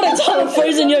got a ton of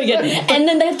frozen yogurt and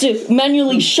then they have to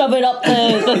manually shove it up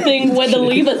the thing where the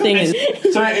lever thing is.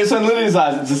 So in Lydia's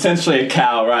eyes, it's essentially a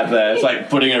cow right there. It's like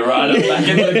putting it right up back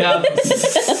into the cow.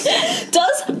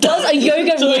 Does a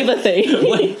yogurt lever thing.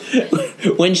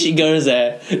 When she goes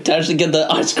there to actually get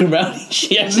the ice cream out,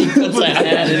 she actually puts her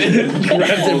hand in and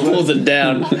grabs it and pulls it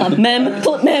down. Ma'am,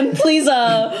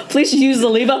 please use the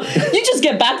lever. You just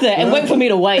get back there and wait for me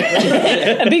to wait.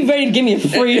 And be ready to give me a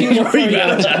free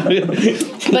voucher.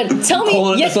 But tell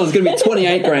me, This one's going to be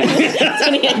 28 grams.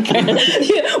 28 grand.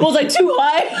 Yeah, was I too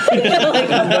high? Like,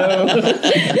 no.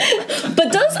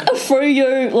 But does a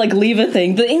froyo like lever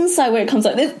thing, the inside where it comes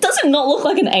out, does it not look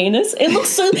like an anus? It looks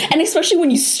so, and especially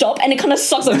when you stop and it kind of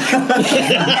sucks like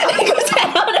it goes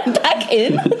out and back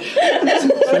in.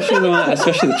 Especially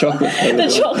the chocolate. The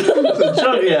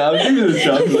chocolate. Yeah, I'll give you the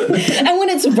chocolate. And when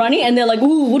it's running and they're like,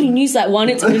 ooh, wouldn't use that one.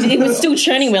 It was still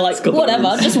churning. We're like,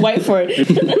 whatever, just wait for it.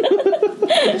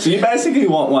 So you basically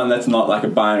want one that's not like a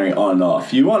binary on and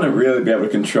off. You want to really be able to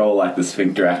control like the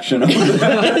sphincter action of it.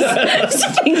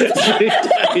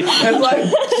 It's like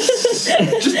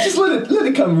just let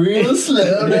it come real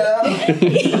slow now.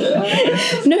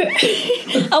 No,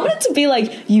 I want it to be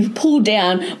like you pull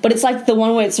down, but it's like the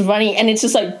one where it's running and it's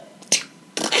just like.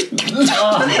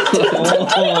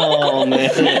 Oh man.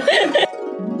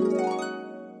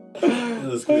 That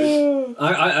was good.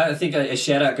 I think a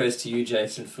shout out goes to you,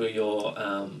 Jason, for your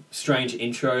strange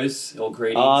intros or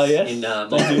greetings in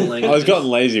multiple languages. I was gotten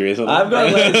lazy recently. I've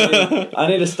got lazy. I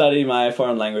need to study my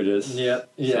foreign languages. Yeah.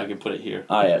 So I can put it here.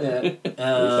 Oh yeah. Yeah.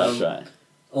 That's right.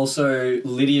 Also,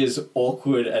 Lydia's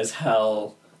awkward as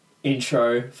hell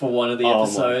intro for one of the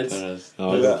episodes. I was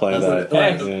going to play that.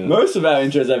 Like, Yeah. Most of our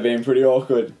intros have been pretty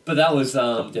awkward. but that was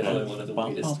definitely one of the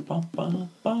weirdest.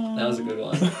 That was a good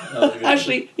one.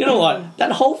 Actually, you know what?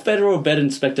 That whole Federal Bed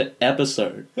Inspector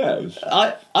episode, Yeah, it was.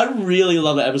 I really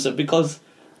love that episode because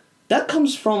that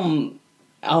comes from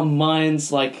our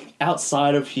minds, like,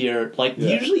 outside of here. Like,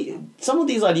 usually, some of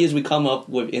these ideas we come up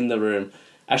with in the room,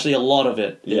 actually a lot of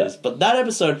it is. But that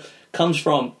episode comes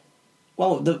from,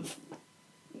 well,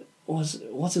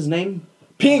 what's his name?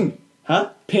 Ping! Huh?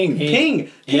 Ping. Ping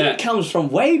Yeah. comes from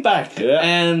way back. Yeah.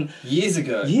 And Years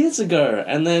ago.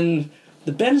 and then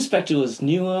the Ben Inspector was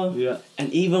newer. Yeah.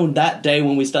 And even that day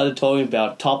when we started talking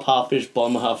about top half fish,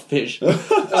 bottom half fish,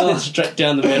 straight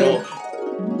down the middle.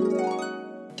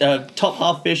 Top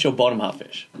half fish or bottom half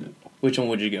fish? Which one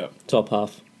would you go? Top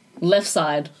half. Left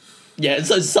side. Yeah,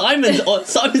 so Simon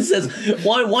says,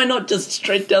 why not just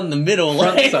straight down the middle?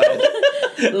 Front side.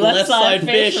 Left side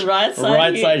fish, right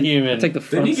side human. Take the Then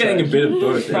front you're getting side. a bit of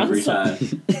both Front every side.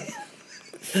 time.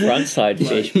 Front side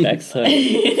fish, back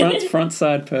side. front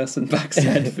side person, back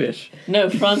side fish. No,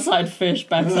 front side fish,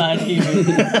 back side human.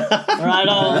 Right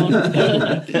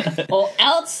on. Or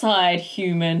outside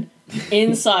human,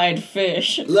 inside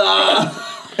fish. And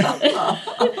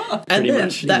Pretty then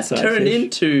much that inside turned fish.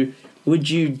 into, would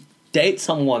you date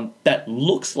someone that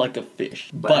looks like a fish,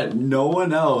 But no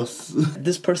one else.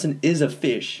 this person is a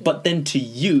fish, but then to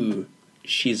you,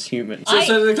 she's human.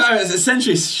 So the guy is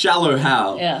essentially Shallow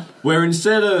Hal. Yeah. Where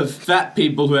instead of fat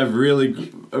people who have a really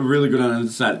good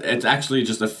understanding, it's actually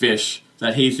just a fish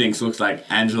that he thinks looks like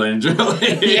Angelina Jolie.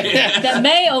 That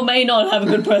may or may not have a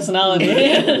good personality.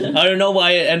 I don't know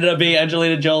why it ended up being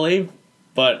Angelina Jolie,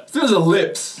 but There was a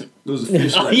lips. There was a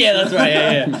fish lips. yeah, that's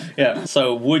right. Yeah.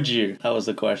 So would you? That was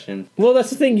the question. Well, that's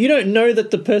the thing. You don't know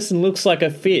that the person looks like a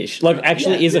fish. Like,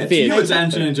 actually is a To fish. you, it's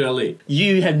Angelina Jolie.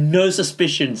 You had no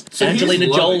suspicions. So he's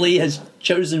Angelina loving. Jolie has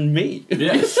chosen me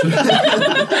Yes.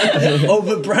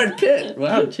 over Brad Pitt.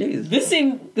 Wow, jeez. This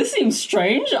seems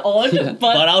strange, odd,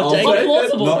 but I'll take but it.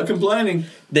 plausible. Not complaining.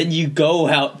 Then you go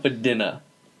out for dinner.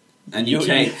 And you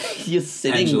take You're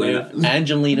sitting Angelina. with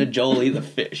Angelina Jolie, the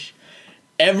fish.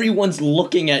 Everyone's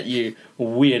looking at you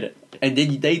weird, and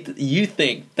then you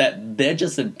think that they're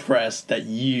just impressed that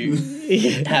you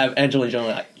have Angelina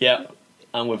Jolie. Like, yeah,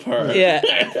 I'm with her. Yeah.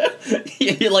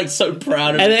 You're like so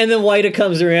proud of And it. then the waiter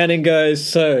comes around and goes,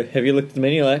 "So, have you looked at the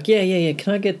menu?" Like, yeah.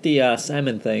 Can I get the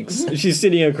salmon, thanks? She's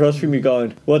sitting across from you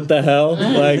going, "What the hell?"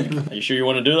 Like, Are you sure you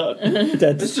want to do that?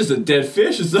 that's... It's just a dead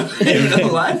fish. It's not even a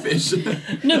live fish.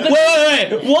 No, but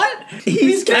Wait, what?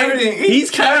 He's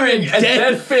carrying a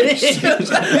dead fish.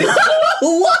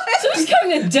 What? so he's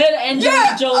carrying a dead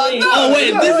Angelina Jolie. no. Oh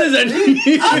wait, this is a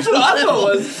new That's what I thought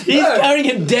was. He's carrying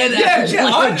a dead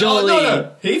Angelina Jolie.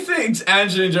 No. He thinks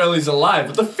Angelina Jolie's alive,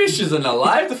 but the fish isn't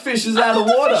alive. The fish is out of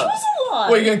water. Fish was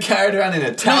alive. Well, you're gonna carry it around in a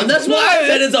No, tank. that's why I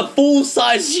said it's a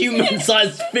full-size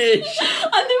human-sized fish.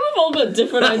 I think we've all got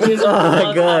different ideas of Oh,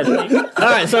 what's God. happening.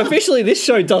 Alright, so officially this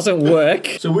show doesn't work.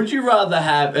 So would you rather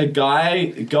have a guy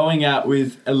going out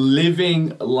with a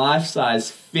living life-size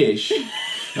fish,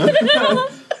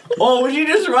 or would you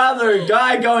just rather a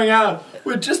guy going out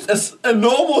with just a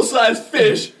normal-sized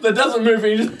fish that doesn't move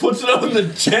and he just puts it on the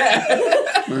chair?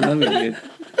 That'd be weird.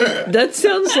 That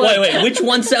sounds like... Wait, which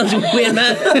one sounds weird,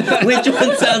 man? Which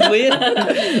one sounds weird?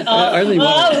 Only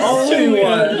one. Only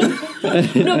one.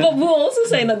 No, but we're also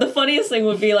saying that the funniest thing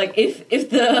would be like if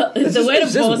the waiter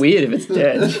It's just weird if it's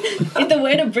dead. if the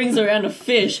waiter brings around a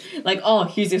fish, like, oh,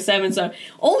 here's your salmon, so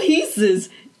all he says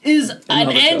is an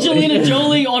Another Jolie. Angelina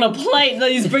Jolie on a plate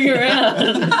that he's bringing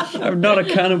around. I'm not a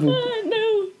cannibal.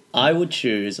 No. I would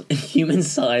choose a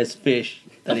human-sized fish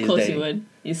that Of he's course dating. you would.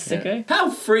 You sicko. How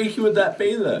freaky would that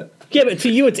be, though? Yeah, but to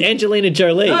you it's Angelina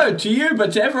Jolie. No, to you,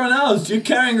 but to everyone else, you're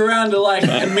carrying around a like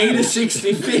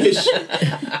 $1.60 fish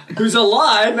who's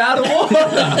alive out of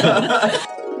water.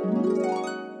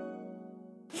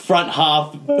 Front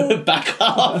half, back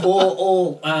half.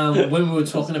 Or when we were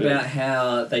talking about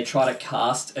how they try to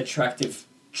cast attractive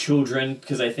children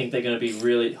because they think they're going to be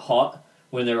really hot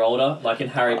when they're older, like in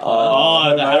Harry Potter.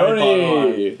 Oh, the Harry Potter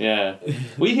Harry. one. Yeah.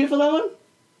 Were you here for that one?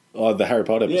 Oh, the Harry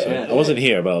Potter episode. Yeah. I wasn't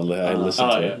here, but I listened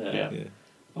Oh, to yeah, it. yeah.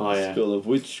 Oh, yeah. School of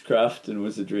Witchcraft and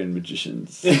Wizardry and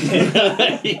Magicians. One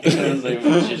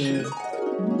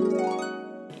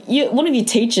of your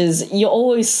teachers, you're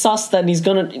always sus that he's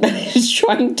he's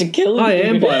trying to kill you. I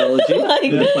am biology. Like,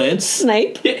 Yeah, plants.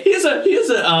 Snape. Here's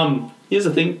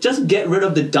the thing. Just get rid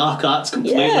of the dark arts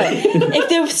completely. Yeah. If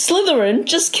they're Slytherin,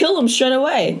 just kill them straight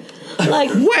away. Like,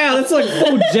 Wow, that's like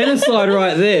full genocide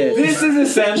right there. This is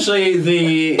essentially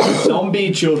the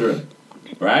zombie children,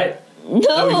 right? That we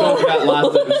talked about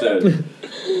last episode.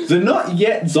 They're not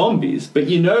yet zombies, but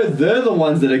you know they're the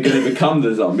ones that are going to become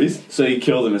the zombies, so you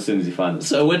kill them as soon as you find them.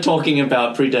 So we're talking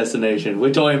about predestination.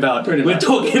 We're talking about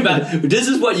this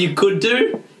is what you could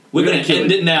do. We're gonna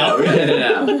end it now. We're gonna end it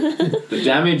now. The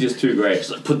damage is too great.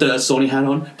 Just like, put the Sony hat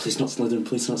on. Please not Slytherin.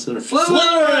 Please not Slytherin.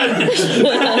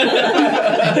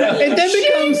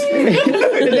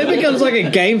 It then becomes like a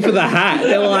game for the hat.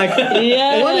 They're like,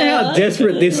 yeah. I wonder how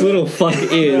desperate this little fuck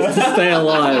is to stay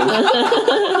alive.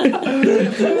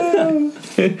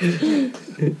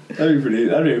 That'd be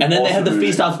And then they have the awesome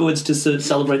feast movie. afterwards to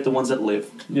celebrate the ones that live.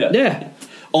 Yeah. Yeah.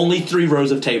 Only 3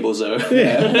 rows of tables though.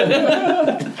 They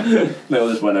all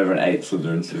just went over and ate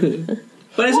Slytherin soup.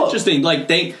 But it's interesting. Like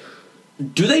they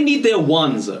need their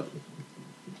wands though?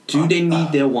 Do they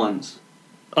need their wands?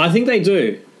 I think they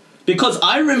do. Because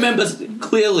I remember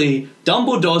clearly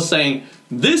Dumbledore saying,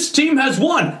 "This team has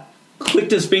won."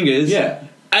 Clicked his fingers. Yeah.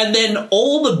 And then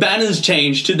all the banners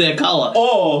changed to their colour.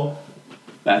 Or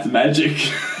that's magic.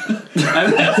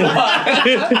 and that's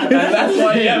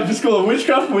why you have a school of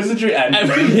witchcraft, wizardry, and but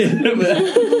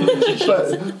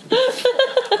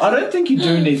I don't think you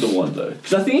do need the wand though,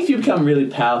 because I think if you become really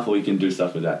powerful, you can do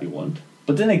stuff without your wand.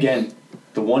 But then again,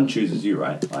 the wand chooses you,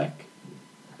 right? Like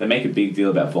they make a big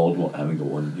deal about Voldemort having a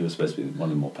wand. He was supposed to be one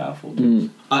of the more powerful.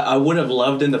 I would have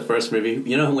loved in the first movie,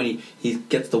 you know, when he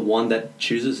gets the wand that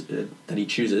chooses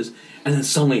and then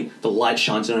suddenly the light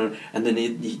shines on him, and then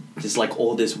there's like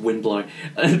all this wind blowing,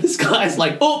 and this guy's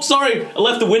like, "Oh, sorry, I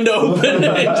left the window open,"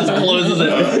 and it just closes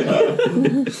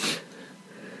it.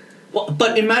 Well,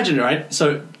 but imagine, right?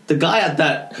 So the guy at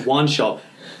that wand shop,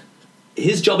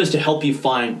 his job is to help you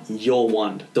find your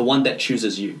wand, the one that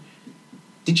chooses you.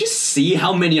 Did you see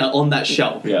how many are on that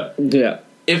shelf? Yeah. Yeah.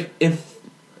 If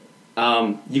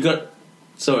you got,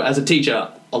 so as a teacher,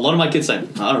 a lot of my kids say,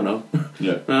 "I don't know,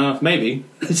 Yeah. maybe."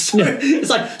 It's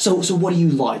like, so what do you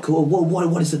like, or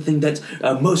what is the thing that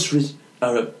most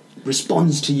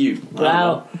responds to you?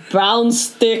 Brown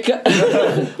stick.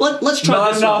 Let's try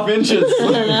Not this enough one. inches.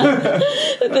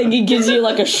 I think he gives you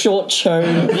like a short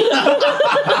chone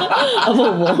of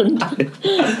a wand.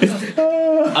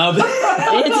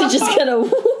 It's just kind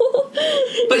of.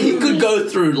 But he could go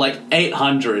through like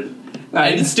 800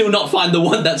 and still not find the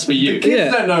one that's for you.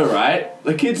 Kids don't know, right?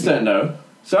 The kids don't know.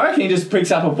 So I reckon he just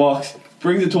picks up a box,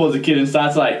 brings it towards the kid, and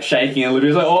starts like shaking, and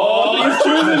Olivia's like, "Oh, he's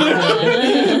choosing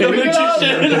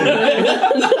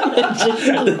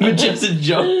The magician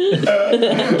job.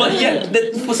 But yeah,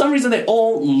 for some reason they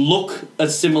all look a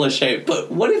similar shape.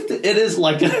 But what if it is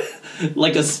like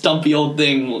a stumpy old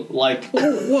thing, like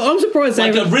Well, I'm surprised they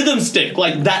like a haven't. rhythm stick,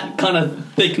 like that kind of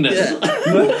thickness?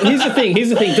 Here's the thing.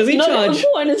 Does he No, at charge?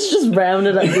 one point it's just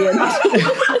rounded at the end.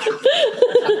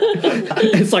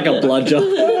 It's like a bludger.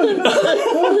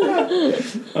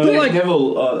 Like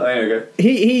Neville. Oh, there you go.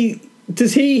 He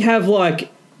does he have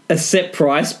like a set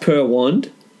price per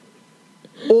wand?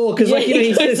 Or because like you know he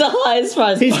he goes says, the highest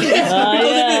price. Because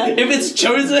Yeah. if it's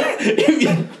chosen,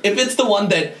 if it's the one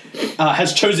that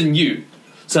has chosen you,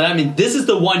 so that means this is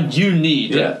the one you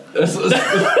need. Yeah.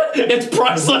 It's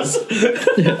priceless.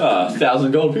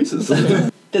 1,000 gold pieces.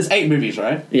 There's 8 movies,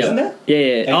 right? Yeah. Isn't there?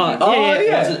 Yeah.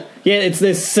 yeah. Yeah,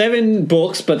 there's 7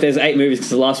 books, but there's 8 movies because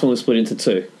the last one was split into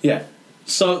 2. Yeah.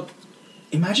 So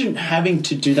imagine having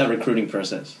to do that recruiting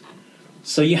process.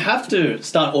 So you have to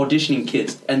start auditioning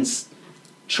kids and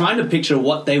trying to picture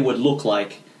what they would look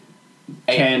like.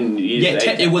 10 years.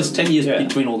 Yeah, it was 10 years Yeah.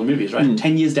 between all the movies, right?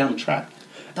 10 years down the track.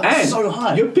 That was And so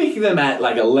hard. you're picking them at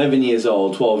like 11 years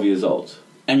old, 12 years old.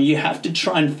 And you have to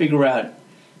try and figure out,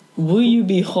 Will you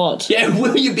be hot yeah,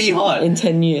 will you be hot? in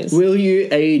 10 years? Will you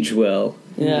age well?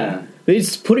 Yeah.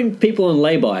 It's putting people on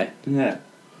lay-by. Yeah.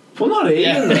 Well, not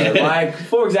even. Yeah. Like,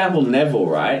 for example, Neville,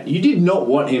 right? You did not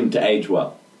want him to age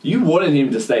well. You wanted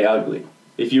him to stay ugly.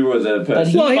 If you were the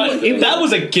person. But that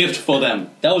was a gift for them.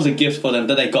 That was a gift for them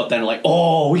that they got then like,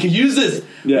 oh, we can use this.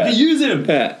 Yeah. We can use him.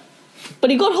 Yeah. But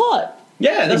he got hot.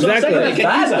 Yeah, that's Exactly. what I'm saying. They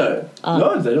can Bad use that. though.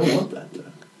 No, they don't want that though.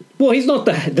 Well, he's not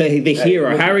the hero.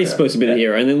 wasn't Harry's the supposed to be the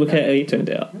hero. hero, and then look how he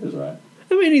turned out. That's right.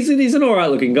 I mean, he's an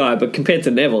alright looking guy, but compared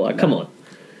to Neville, like, come on.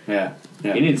 Yeah.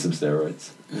 Yeah. He needs some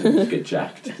steroids. Just get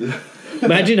jacked.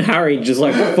 Imagine Harry just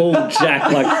like full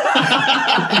jack, like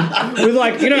with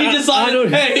like He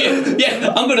decided, hey,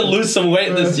 yeah, I'm going to lose some weight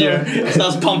this year.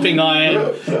 Starts pumping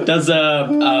iron. Does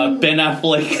Ben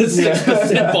Affleck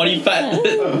 6% body fat.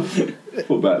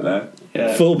 Full Batman.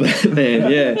 Yeah. full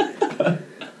Batman. Yeah,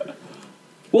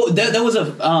 Well, there was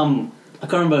a I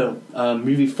can't remember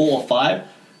movie 4 or 5.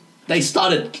 They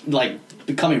started like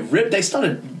becoming ripped. They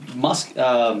started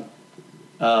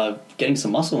getting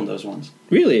some muscle in those ones.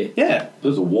 really. Yeah,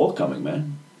 There's a war coming,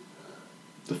 man.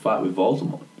 The fight with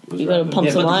Voldemort. You gotta pump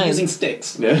yeah, some but they're iron. using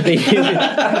sticks. Yeah.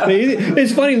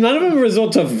 It's funny. None of them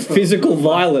resort to physical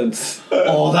violence.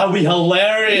 Oh, that would be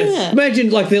hilarious. Yeah.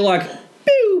 Imagine like they're like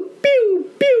pew pew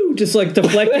pew, just like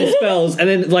deflecting spells, and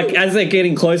then like as they're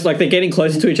getting close, like they're getting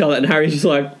closer to each other, and Harry's just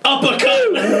like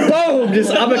Uppercut. boom,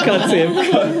 just uppercuts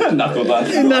him. Knuckle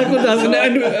dust. Knuckle does,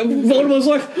 and Voldemort's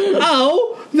like,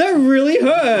 ow, that really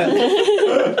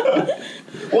hurt.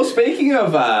 Well, speaking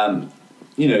of,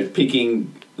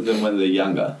 picking them when they're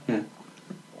younger. Yeah.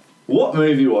 What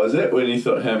movie was it when you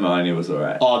thought Hermione was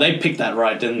alright? Oh, they picked that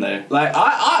right, didn't they? Like,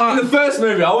 I in the first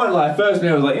movie, I won't lie, first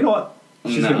movie I was like, you know what?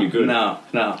 She's gonna be good. No.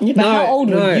 Yeah, but how old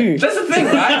were you? That's the thing,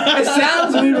 right? It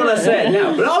sounds weird when I say it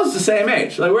now, but I was the same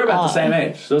age. Like, we're about the same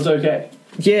age, so it's okay.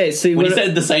 Yeah, see, When he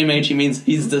said the same age, he means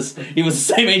he was the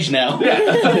same age now.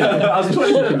 I was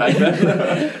 27 back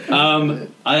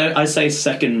then. I say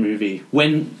second movie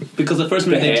because the first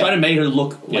movie they try to make her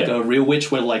look like a real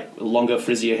witch with like longer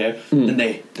frizzier hair. Then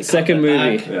they cut second that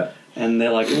movie. back, Yeah. and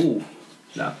they're like, ooh,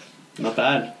 No. not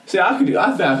bad. See, I think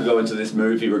I could go into this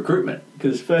movie recruitment,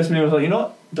 because first movie I was like, you know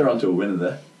what? They're onto a winner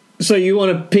there. So you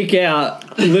want to pick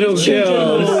out little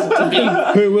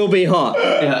girls who will be hot.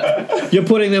 Yeah. You're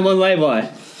putting them on lay-by.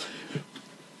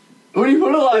 When you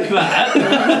put it like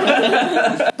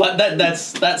that. But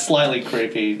that's slightly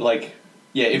creepy. Like,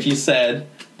 yeah, if you said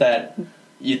that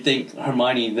you think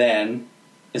Hermione then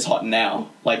is hot now,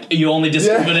 like you only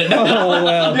discovered it now. Oh,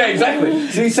 well. Yeah, exactly.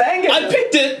 See, saying it. I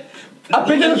picked it. I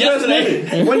picked it the first yesterday.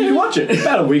 movie. When did you watch it?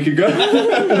 About a week ago.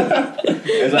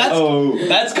 It's like,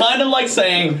 That's kind of like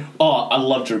saying, "Oh, I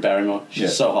love Drew Barrymore.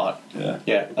 She's so hot." Yeah.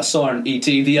 Yeah, I saw her in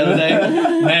E.T. the other day.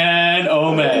 Man,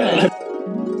 oh man,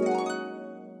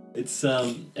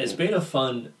 It's been a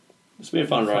fun it's been a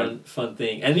fun ride. fun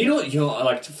thing. And you know what,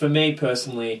 like, for me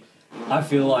personally, I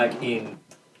feel like in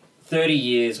 30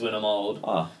 years when I'm old,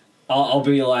 I'll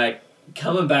be like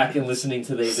coming back and listening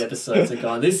to these episodes and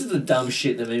going, this is the dumb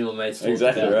shit that me and my mates talk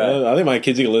Exactly about. right. I think my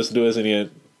kids are gonna listen to us and go,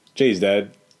 "Geez,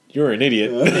 Dad, you're an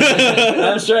idiot."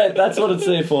 I'm straight. That's what it's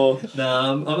here for.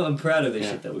 No, I'm proud of the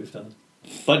shit that we've done.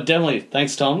 But definitely,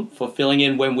 thanks Tom for filling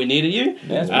in when we needed you.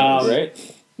 Yeah, it's been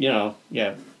great.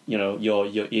 Your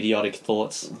idiotic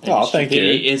thoughts. And Oh, thank you.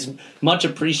 stupidity is much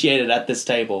appreciated at this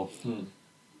table.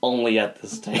 Only at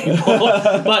this table,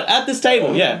 but at this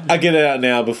table, yeah. I get it out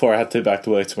now before I have to go back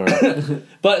to work tomorrow.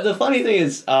 But the funny thing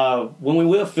is, when we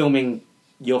were filming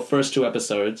your first 2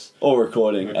 episodes, Or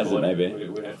recording, as it may be.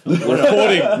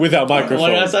 Recording with our microphone. what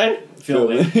did I say?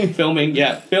 Filming.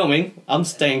 Filming. I'm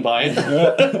staying by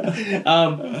it.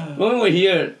 When we were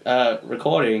here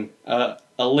recording,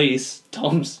 Elise,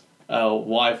 Tom's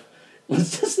wife,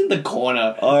 was just in the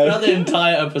corner throughout the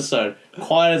entire episode,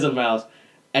 quiet as a mouse.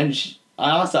 And I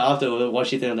asked her after what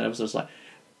she think of the episode. It's like,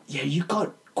 yeah, you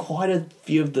got quite a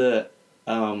few of the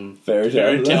Fairy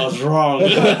tales wrong.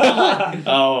 Oh,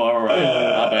 all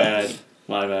right,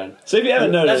 my bad. So if you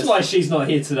haven't noticed, That's why she's not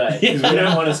here today, because we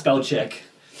don't want to spell check.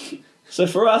 so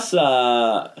for us,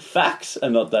 facts are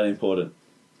not that important.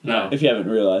 No. If you haven't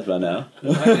realised by now.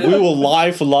 We will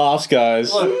lie for laughs,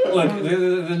 guys. Look,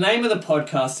 the name of the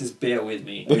podcast is Bear With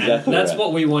Me. Exactly And that's right.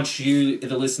 what we want you,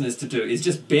 the listeners, to do, is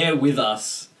just bear with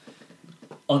us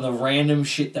on the random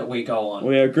shit that we go on.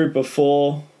 We are a group of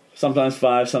 4, sometimes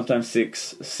 5, sometimes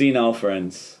 6 senile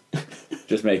friends.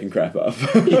 Just making crap up.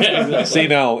 Yeah, exactly.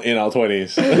 Senile in our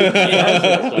 20s.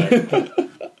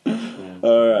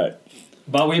 Alright.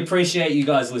 But we appreciate you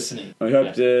guys listening. We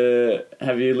hope to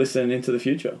have you listen into the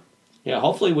future. Yeah,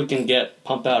 hopefully we can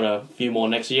pump out a few more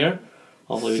next year.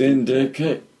 Hopefully we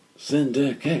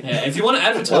Syndicate. Yeah, if you want to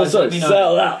advertise, Also, let me know.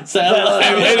 sell out.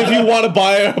 And if you want to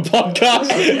buy a podcast,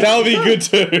 that would be good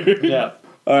too. Yeah.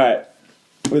 Alright.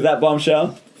 With that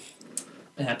bombshell,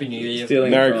 Happy New Year.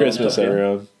 stealing Merry from Christmas, Tokyo.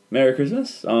 everyone. Merry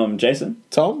Christmas. Jason.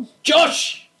 Tom?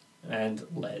 Josh! And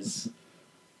Les.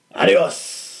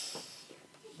 Adios.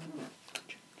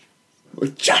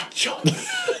 Muchachos.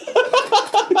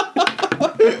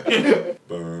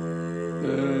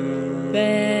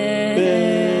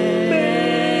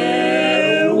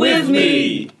 Bear with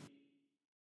me.